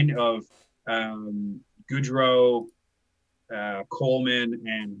third line of Goudreau, Coleman,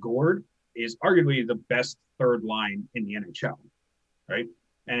 and Gord is arguably the best third line in the NHL, right?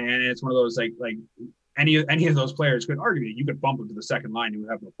 And it's one of those like any of those players could argue you could bump them to the second line and you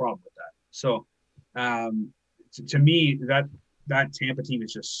would have no problem with that. So to me, that Tampa team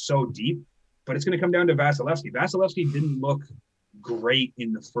is just so deep. But it's going to come down to Vasilevsky. Vasilevsky didn't look great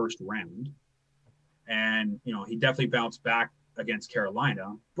in the first round. And, he definitely bounced back against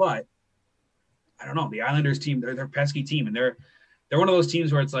Carolina. But I don't know. The Islanders team, they're a pesky team. And they're one of those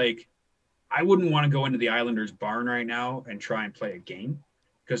teams where it's like, I wouldn't want to go into the Islanders barn right now and try and play a game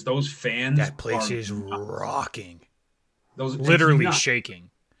because those fans. That place is rocking. Those literally shaking.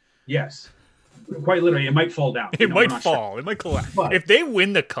 Yes. Quite literally. It might fall down. It might fall. Sure. It might collapse. But if they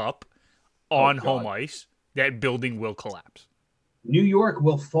win the cup on home ice, that building will collapse. New York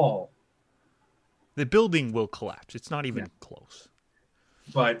will fall. The building will collapse. It's not even close.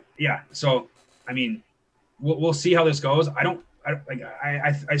 But yeah, so I mean, we'll see how this goes. I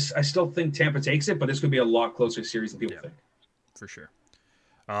still think Tampa takes it, but this could be a lot closer series than people think. For sure.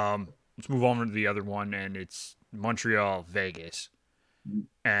 Let's move on to the other one, and it's Montreal, Vegas.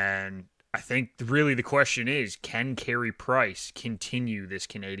 And I think really the question is, can Carey Price continue this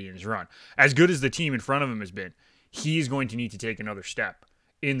Canadiens run? As good as the team in front of him has been, he is going to need to take another step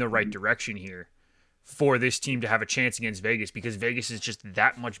in the right direction here for this team to have a chance against Vegas, because Vegas is just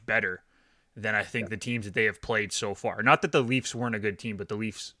that much better than I think the teams that they have played so far. Not that the Leafs weren't a good team, but the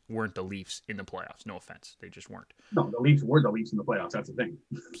Leafs weren't the Leafs in the playoffs. No offense. They just weren't. No, the Leafs were the Leafs in the playoffs. That's the thing.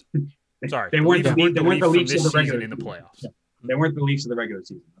 Sorry. They weren't the Leafs in the regular in the playoffs. Yeah. They weren't the Leafs in the regular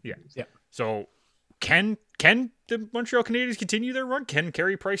season. Yeah. So can the Montreal Canadiens continue their run? Can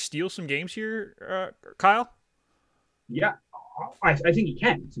Carey Price steal some games here, Kyle? Yeah, I think he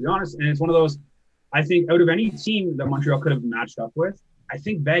can, to be honest. And it's one of those, I think out of any team that Montreal could have matched up with, I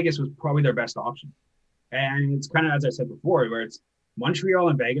think Vegas was probably their best option. And it's kind of, as I said before, where it's Montreal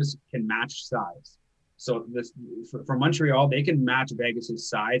and Vegas can match size. So for Montreal, they can match Vegas's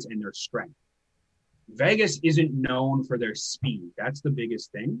size and their strength. Vegas isn't known for their speed. That's the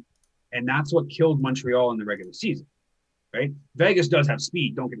biggest thing. And that's what killed Montreal in the regular season, right? Vegas does have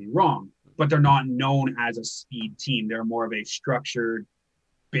speed, don't get me wrong, but they're not known as a speed team. They're more of a structured,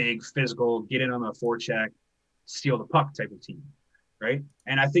 big, physical, get in on the forecheck, steal the puck type of team, right?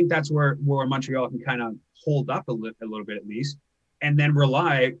 And I think that's where Montreal can kind of hold up a little bit at least, and then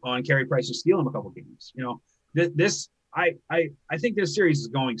rely on Carey Price to steal him a couple games. I think this series is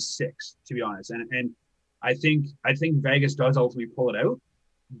going 6, to be honest, and I think Vegas does ultimately pull it out,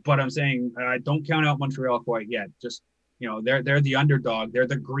 but I'm saying don't count out Montreal quite yet. Just they're the underdog. They're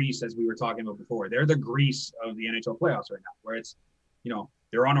the grease, as we were talking about before. They're the grease of the NHL playoffs right now, where it's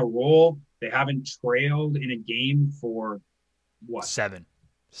they're on a roll. They haven't trailed in a game for what? 7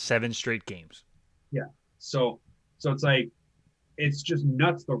 straight games. Yeah. So it's like it's just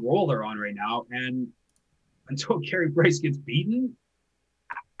nuts the roll they're on right now, and until Carey Price gets beaten,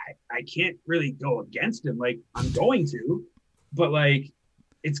 I can't really go against him. Like I'm going to, but like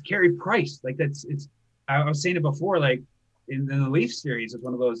it's Carey Price. Like I was saying it before, like in the Leafs series, it's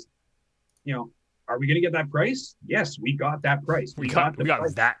one of those, are we going to get that price? Yes, we got that price. We got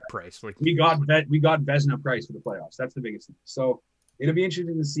that price. Like we got Vezina price for the playoffs. That's the biggest thing. So it'll be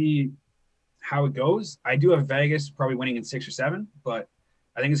interesting to see how it goes. I do have Vegas probably winning in 6 or 7, but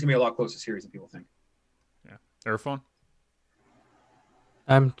I think it's gonna be a lot closer series than people think. Yeah, Irfan?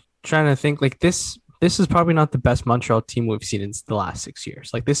 I'm trying to think. Like this is probably not the best Montreal team we've seen in the last 6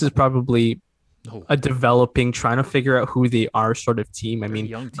 years. Like this is probably a developing, trying to figure out who they are sort of team. I mean,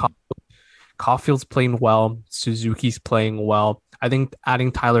 young team. Caulfield's playing well. Suzuki's playing well. I think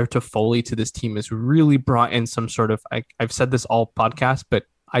adding Tyler Toffoli to this team has really brought in some sort of, I've said this all podcast, but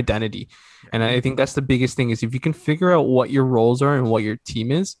identity. And I think that's the biggest thing is if you can figure out what your roles are and what your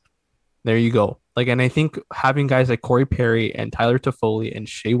team is, there you go. Like, and I think having guys like Corey Perry and Tyler Toffoli and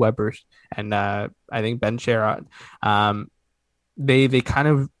Shea Weber and I think Ben Sherrod, they kind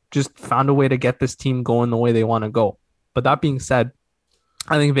of just found a way to get this team going the way they want to go. But that being said,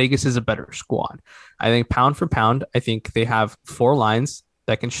 I think Vegas is a better squad. I think pound for pound, I think they have 4 lines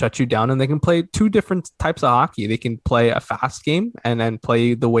that can shut you down, and they can play 2 different types of hockey. They can play a fast game and then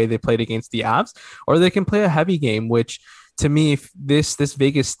play the way they played against the Avs, or they can play a heavy game, which to me, this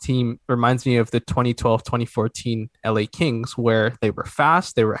Vegas team reminds me of the 2012-2014 LA Kings, where they were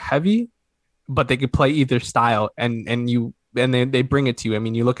fast, they were heavy, but they could play either style, and they bring it to you. I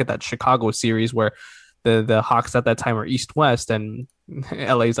mean, you look at that Chicago series where the Hawks at that time were East-West, and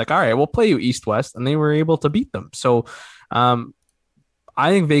LA's like, all right, we'll play you East-West, and they were able to beat them. So I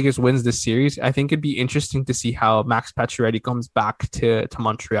think Vegas wins this series. I think it'd be interesting to see how Max Pacioretty comes back to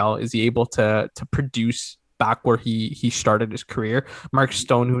Montreal. Is he able to produce back where he started his career? Mark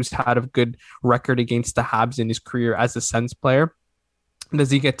Stone, who's had a good record against the Habs in his career as a Sens player, does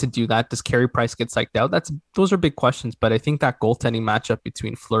he get to do that? Does Carey Price get psyched out? Those are big questions, but I think that goaltending matchup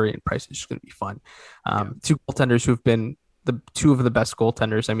between Fleury and Price is just going to be fun. 2 goaltenders who've been the two of the best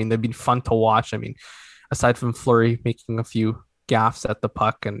goaltenders. I mean, they've been fun to watch. I mean, aside from Fleury making a few gaffes at the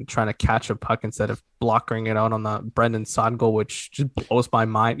puck and trying to catch a puck instead of blocking it out on the Brendan Saad goal, which just blows my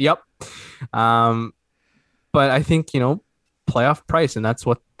mind. Yep. But I think, playoff price, and that's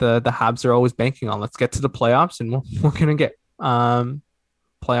what the Habs are always banking on. Let's get to the playoffs, and we're going to get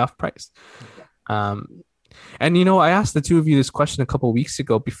playoff price. And, I asked the two of you this question a couple of weeks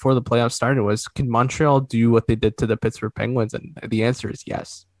ago before the playoffs started was, can Montreal do what they did to the Pittsburgh Penguins? And the answer is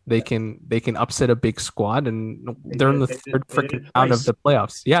yes. They can upset a big squad, and they're in the third freaking round of the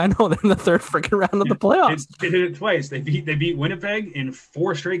playoffs. Yeah, I know. They're in the third freaking round of the playoffs. They did it twice. They beat Winnipeg in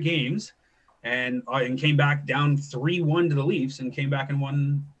 4 straight games and came back down 3-1 to the Leafs and came back and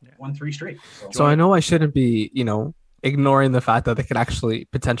won 3 straight. So I know I shouldn't be, ignoring the fact that they could actually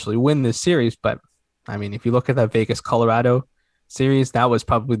potentially win this series, but I mean, if you look at that Vegas Colorado series, that was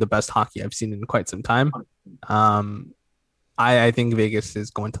probably the best hockey I've seen in quite some time. I think Vegas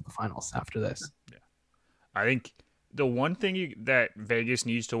is going to the finals after this. Yeah. I think the one thing that Vegas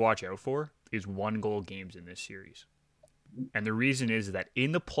needs to watch out for is 1-goal games in this series. And the reason is that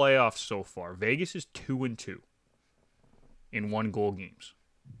in the playoffs so far, Vegas is 2-2 in 1-goal games.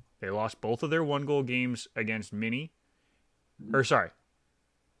 They lost both of their 1-goal games against They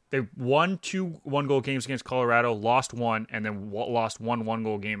won 2 1-goal games against Colorado, lost 1, and then lost 1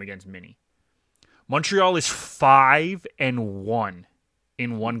 1-goal game against Mini. Montreal is 5-1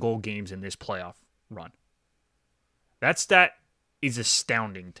 in 1-goal games in this playoff run. That stat is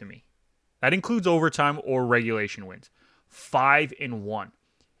astounding to me. That includes overtime or regulation wins. 5-1.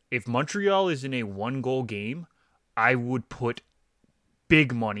 If Montreal is in a 1-goal game, I would put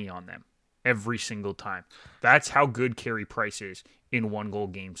big money on them every single time. That's how good Carey Price is in 1-goal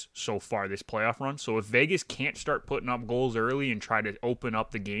games so far this playoff run. So if Vegas can't start putting up goals early and try to open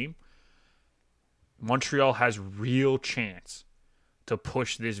up the game, Montreal has real chance to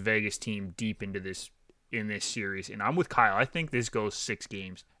push this Vegas team deep into this series. And I'm with Kyle. I think this goes 6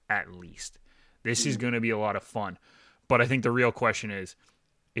 games at least. This is going to be a lot of fun. But I think the real question is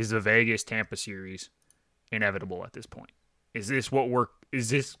the Vegas Tampa series inevitable at this point? Is this what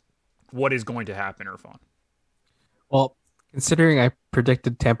is going to happen, Irfan? Well, considering I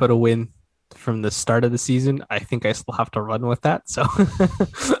predicted Tampa to win from the start of the season, I think I still have to run with that. So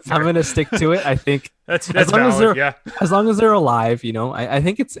I'm going to stick to it. I think that's valid, as long as they're alive, I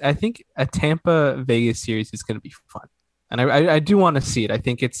think a Tampa Vegas series is going to be fun. And I do want to see it. I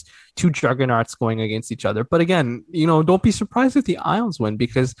think it's 2 juggernauts going against each other. But again, don't be surprised if the Isles win,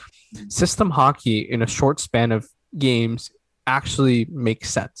 because system hockey in a short span of games actually makes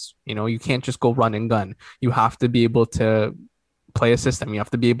sense. You can't just go run and gun. You have to be able to play a system. You have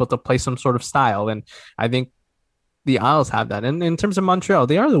to be able to play some sort of style. And I think the Isles have that. And in terms of Montreal,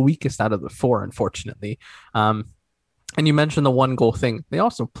 they are the weakest out of the 4, unfortunately. And you mentioned the 1-goal thing. They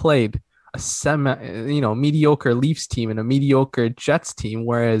also played a mediocre Leafs team and a mediocre Jets team,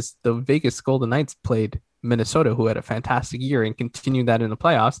 whereas the Vegas Golden Knights played Minnesota, who had a fantastic year and continued that in the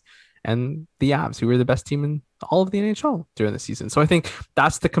playoffs, and the Avs, who were the best team in all of the NHL during the season. So I think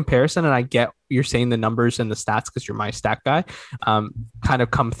that's the comparison, and I get you're saying the numbers and the stats because you're my stat guy kind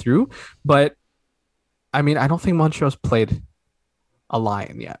of come through. But, I mean, I don't think Montreal's played a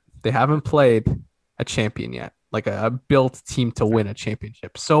Lion yet. They haven't played a champion yet, like a built team to win a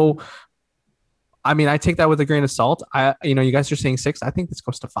championship. So, I mean, I take that with a grain of salt. You guys are saying 6. I think this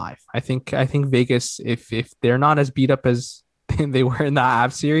goes to 5. I think Vegas, if they're not as beat up as they were in the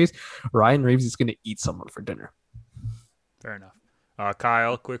Avs series, Ryan Reeves is going to eat someone for dinner. Fair enough.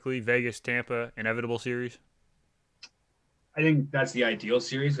 Kyle, quickly, Vegas, Tampa, inevitable series? I think that's the ideal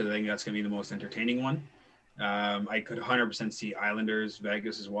series, because I think that's going to be the most entertaining one. I could 100% see Islanders,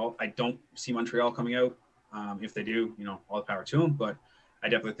 Vegas as well. I don't see Montreal coming out. If they do, all the power to them. But I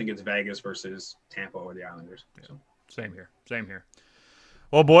definitely think it's Vegas versus Tampa or the Islanders. Yeah. So. Same here.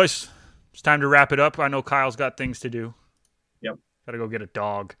 Well, boys, it's time to wrap it up. I know Kyle's got things to do. Yep. Got to go get a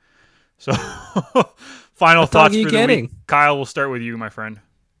dog. So, final thoughts for the week. Kyle, we'll start with you, my friend.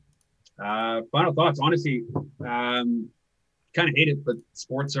 Final thoughts. Honestly, kind of hate it, but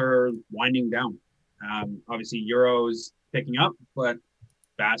sports are winding down. Obviously, Euro's picking up, but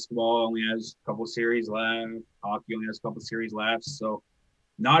basketball only has a couple series left. Hockey only has a couple series left. So,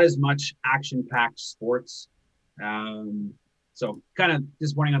 not as much action-packed sports. So kind of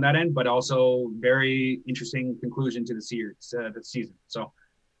disappointing on that end, but also very interesting conclusion to the series, the season. So,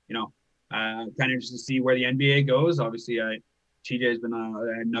 kind of interested to see where the NBA goes. Obviously, TJ has been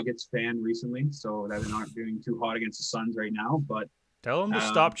a Nuggets fan recently, so that they're not doing too hot against the Suns right now. But tell him to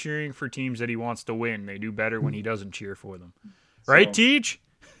stop cheering for teams that he wants to win. They do better when he doesn't cheer for them. Right, Teach?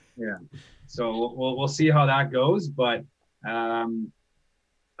 Yeah. So we'll see how that goes. But I'm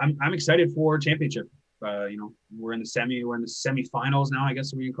excited for championship. We're in the semifinals now, I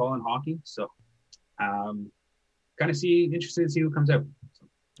guess we call it in hockey. So, kind of interested to see who comes out. So.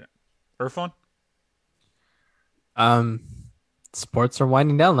 Yeah. Irfan? Sports are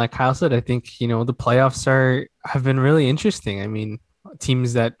winding down. Like Kyle said, I think, the playoffs have been really interesting. I mean,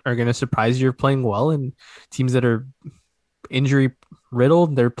 teams that are going to surprise you are playing well, and teams that are injury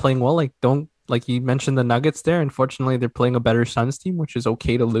riddled, they're playing well. Like you mentioned the Nuggets there. Unfortunately, they're playing a better Suns team, which is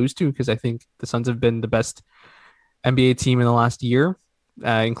okay to lose to, because I think the Suns have been the best NBA team in the last year,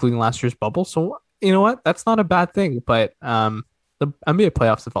 including last year's bubble. So you know what? That's not a bad thing. But the NBA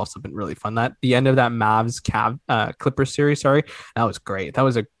playoffs have also been really fun. The end of that Mavs Clippers series, that was great. That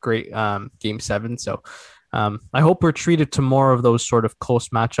was a great game 7. So I hope we're treated to more of those sort of close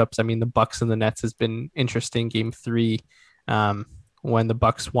matchups. I mean, the Bucks and the Nets has been interesting. Game 3, when the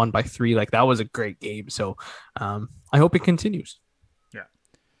Bucks won by 3, like that was a great game. So I hope it continues. Yeah,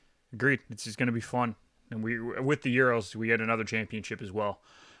 agreed. It's just going to be fun. And with the Euros, we had another championship as well.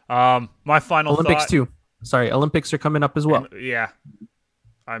 My final Olympics thought, too. Sorry, Olympics are coming up as well. Yeah,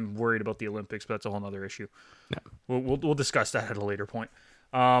 I'm worried about the Olympics, but that's a whole other issue. Yeah. We'll discuss that at a later point.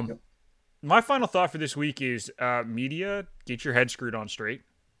 Yep. My final thought for this week is media, get your head screwed on straight.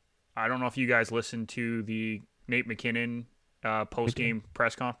 I don't know if you guys listened to the Nate McKinnon post-game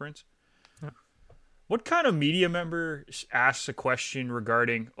press conference. Yeah. What kind of media member asks a question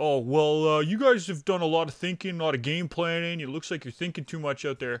regarding, you guys have done a lot of thinking, a lot of game planning. It looks like you're thinking too much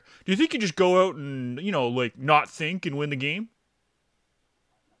out there. Do you think you just go out and, not think and win the game?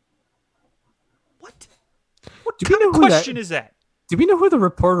 What? What kind of question is that? Do we know who the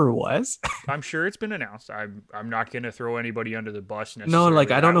reporter was? I'm sure it's been announced. I'm not going to throw anybody under the bus necessarily.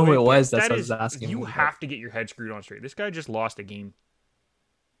 No, I don't know who it was. That's what I was asking. You have to get your head screwed on straight. This guy just lost a game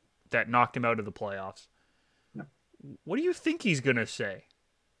that knocked him out of the playoffs. Yeah. What do you think he's going to say?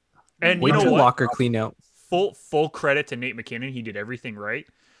 And Wait you know till what? Locker clean out. Full credit to Nate McKinnon. He did everything right.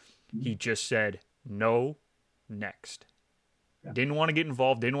 He just said, no, next. Yeah. Didn't want to get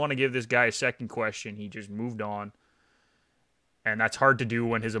involved. Didn't want to give this guy a second question. He just moved on. And that's hard to do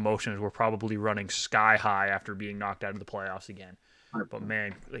when his emotions were probably running sky high after being knocked out of the playoffs again. 100%. But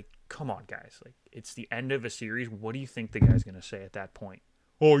man, come on, guys. It's the end of a series. What do you think the guy's going to say at that point?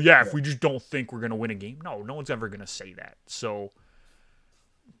 Oh, yeah, if we just don't think we're going to win a game. No one's ever going to say that. So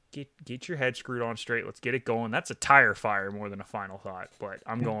get your head screwed on straight. Let's get it going. That's a tire fire more than a final thought. But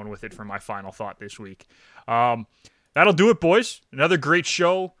I'm going with it for my final thought this week. That'll do it, boys. Another great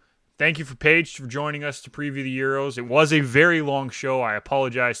show. Thank you for Paige for joining us to preview the Euros. It was a very long show. I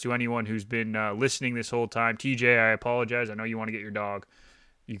apologize to anyone who's been listening this whole time. TJ, I apologize. I know you want to get your dog.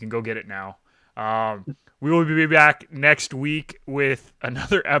 You can go get it now. We will be back next week with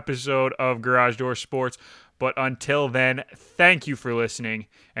another episode of Garage Door Sports. But until then, thank you for listening,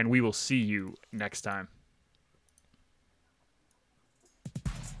 and we will see you next time.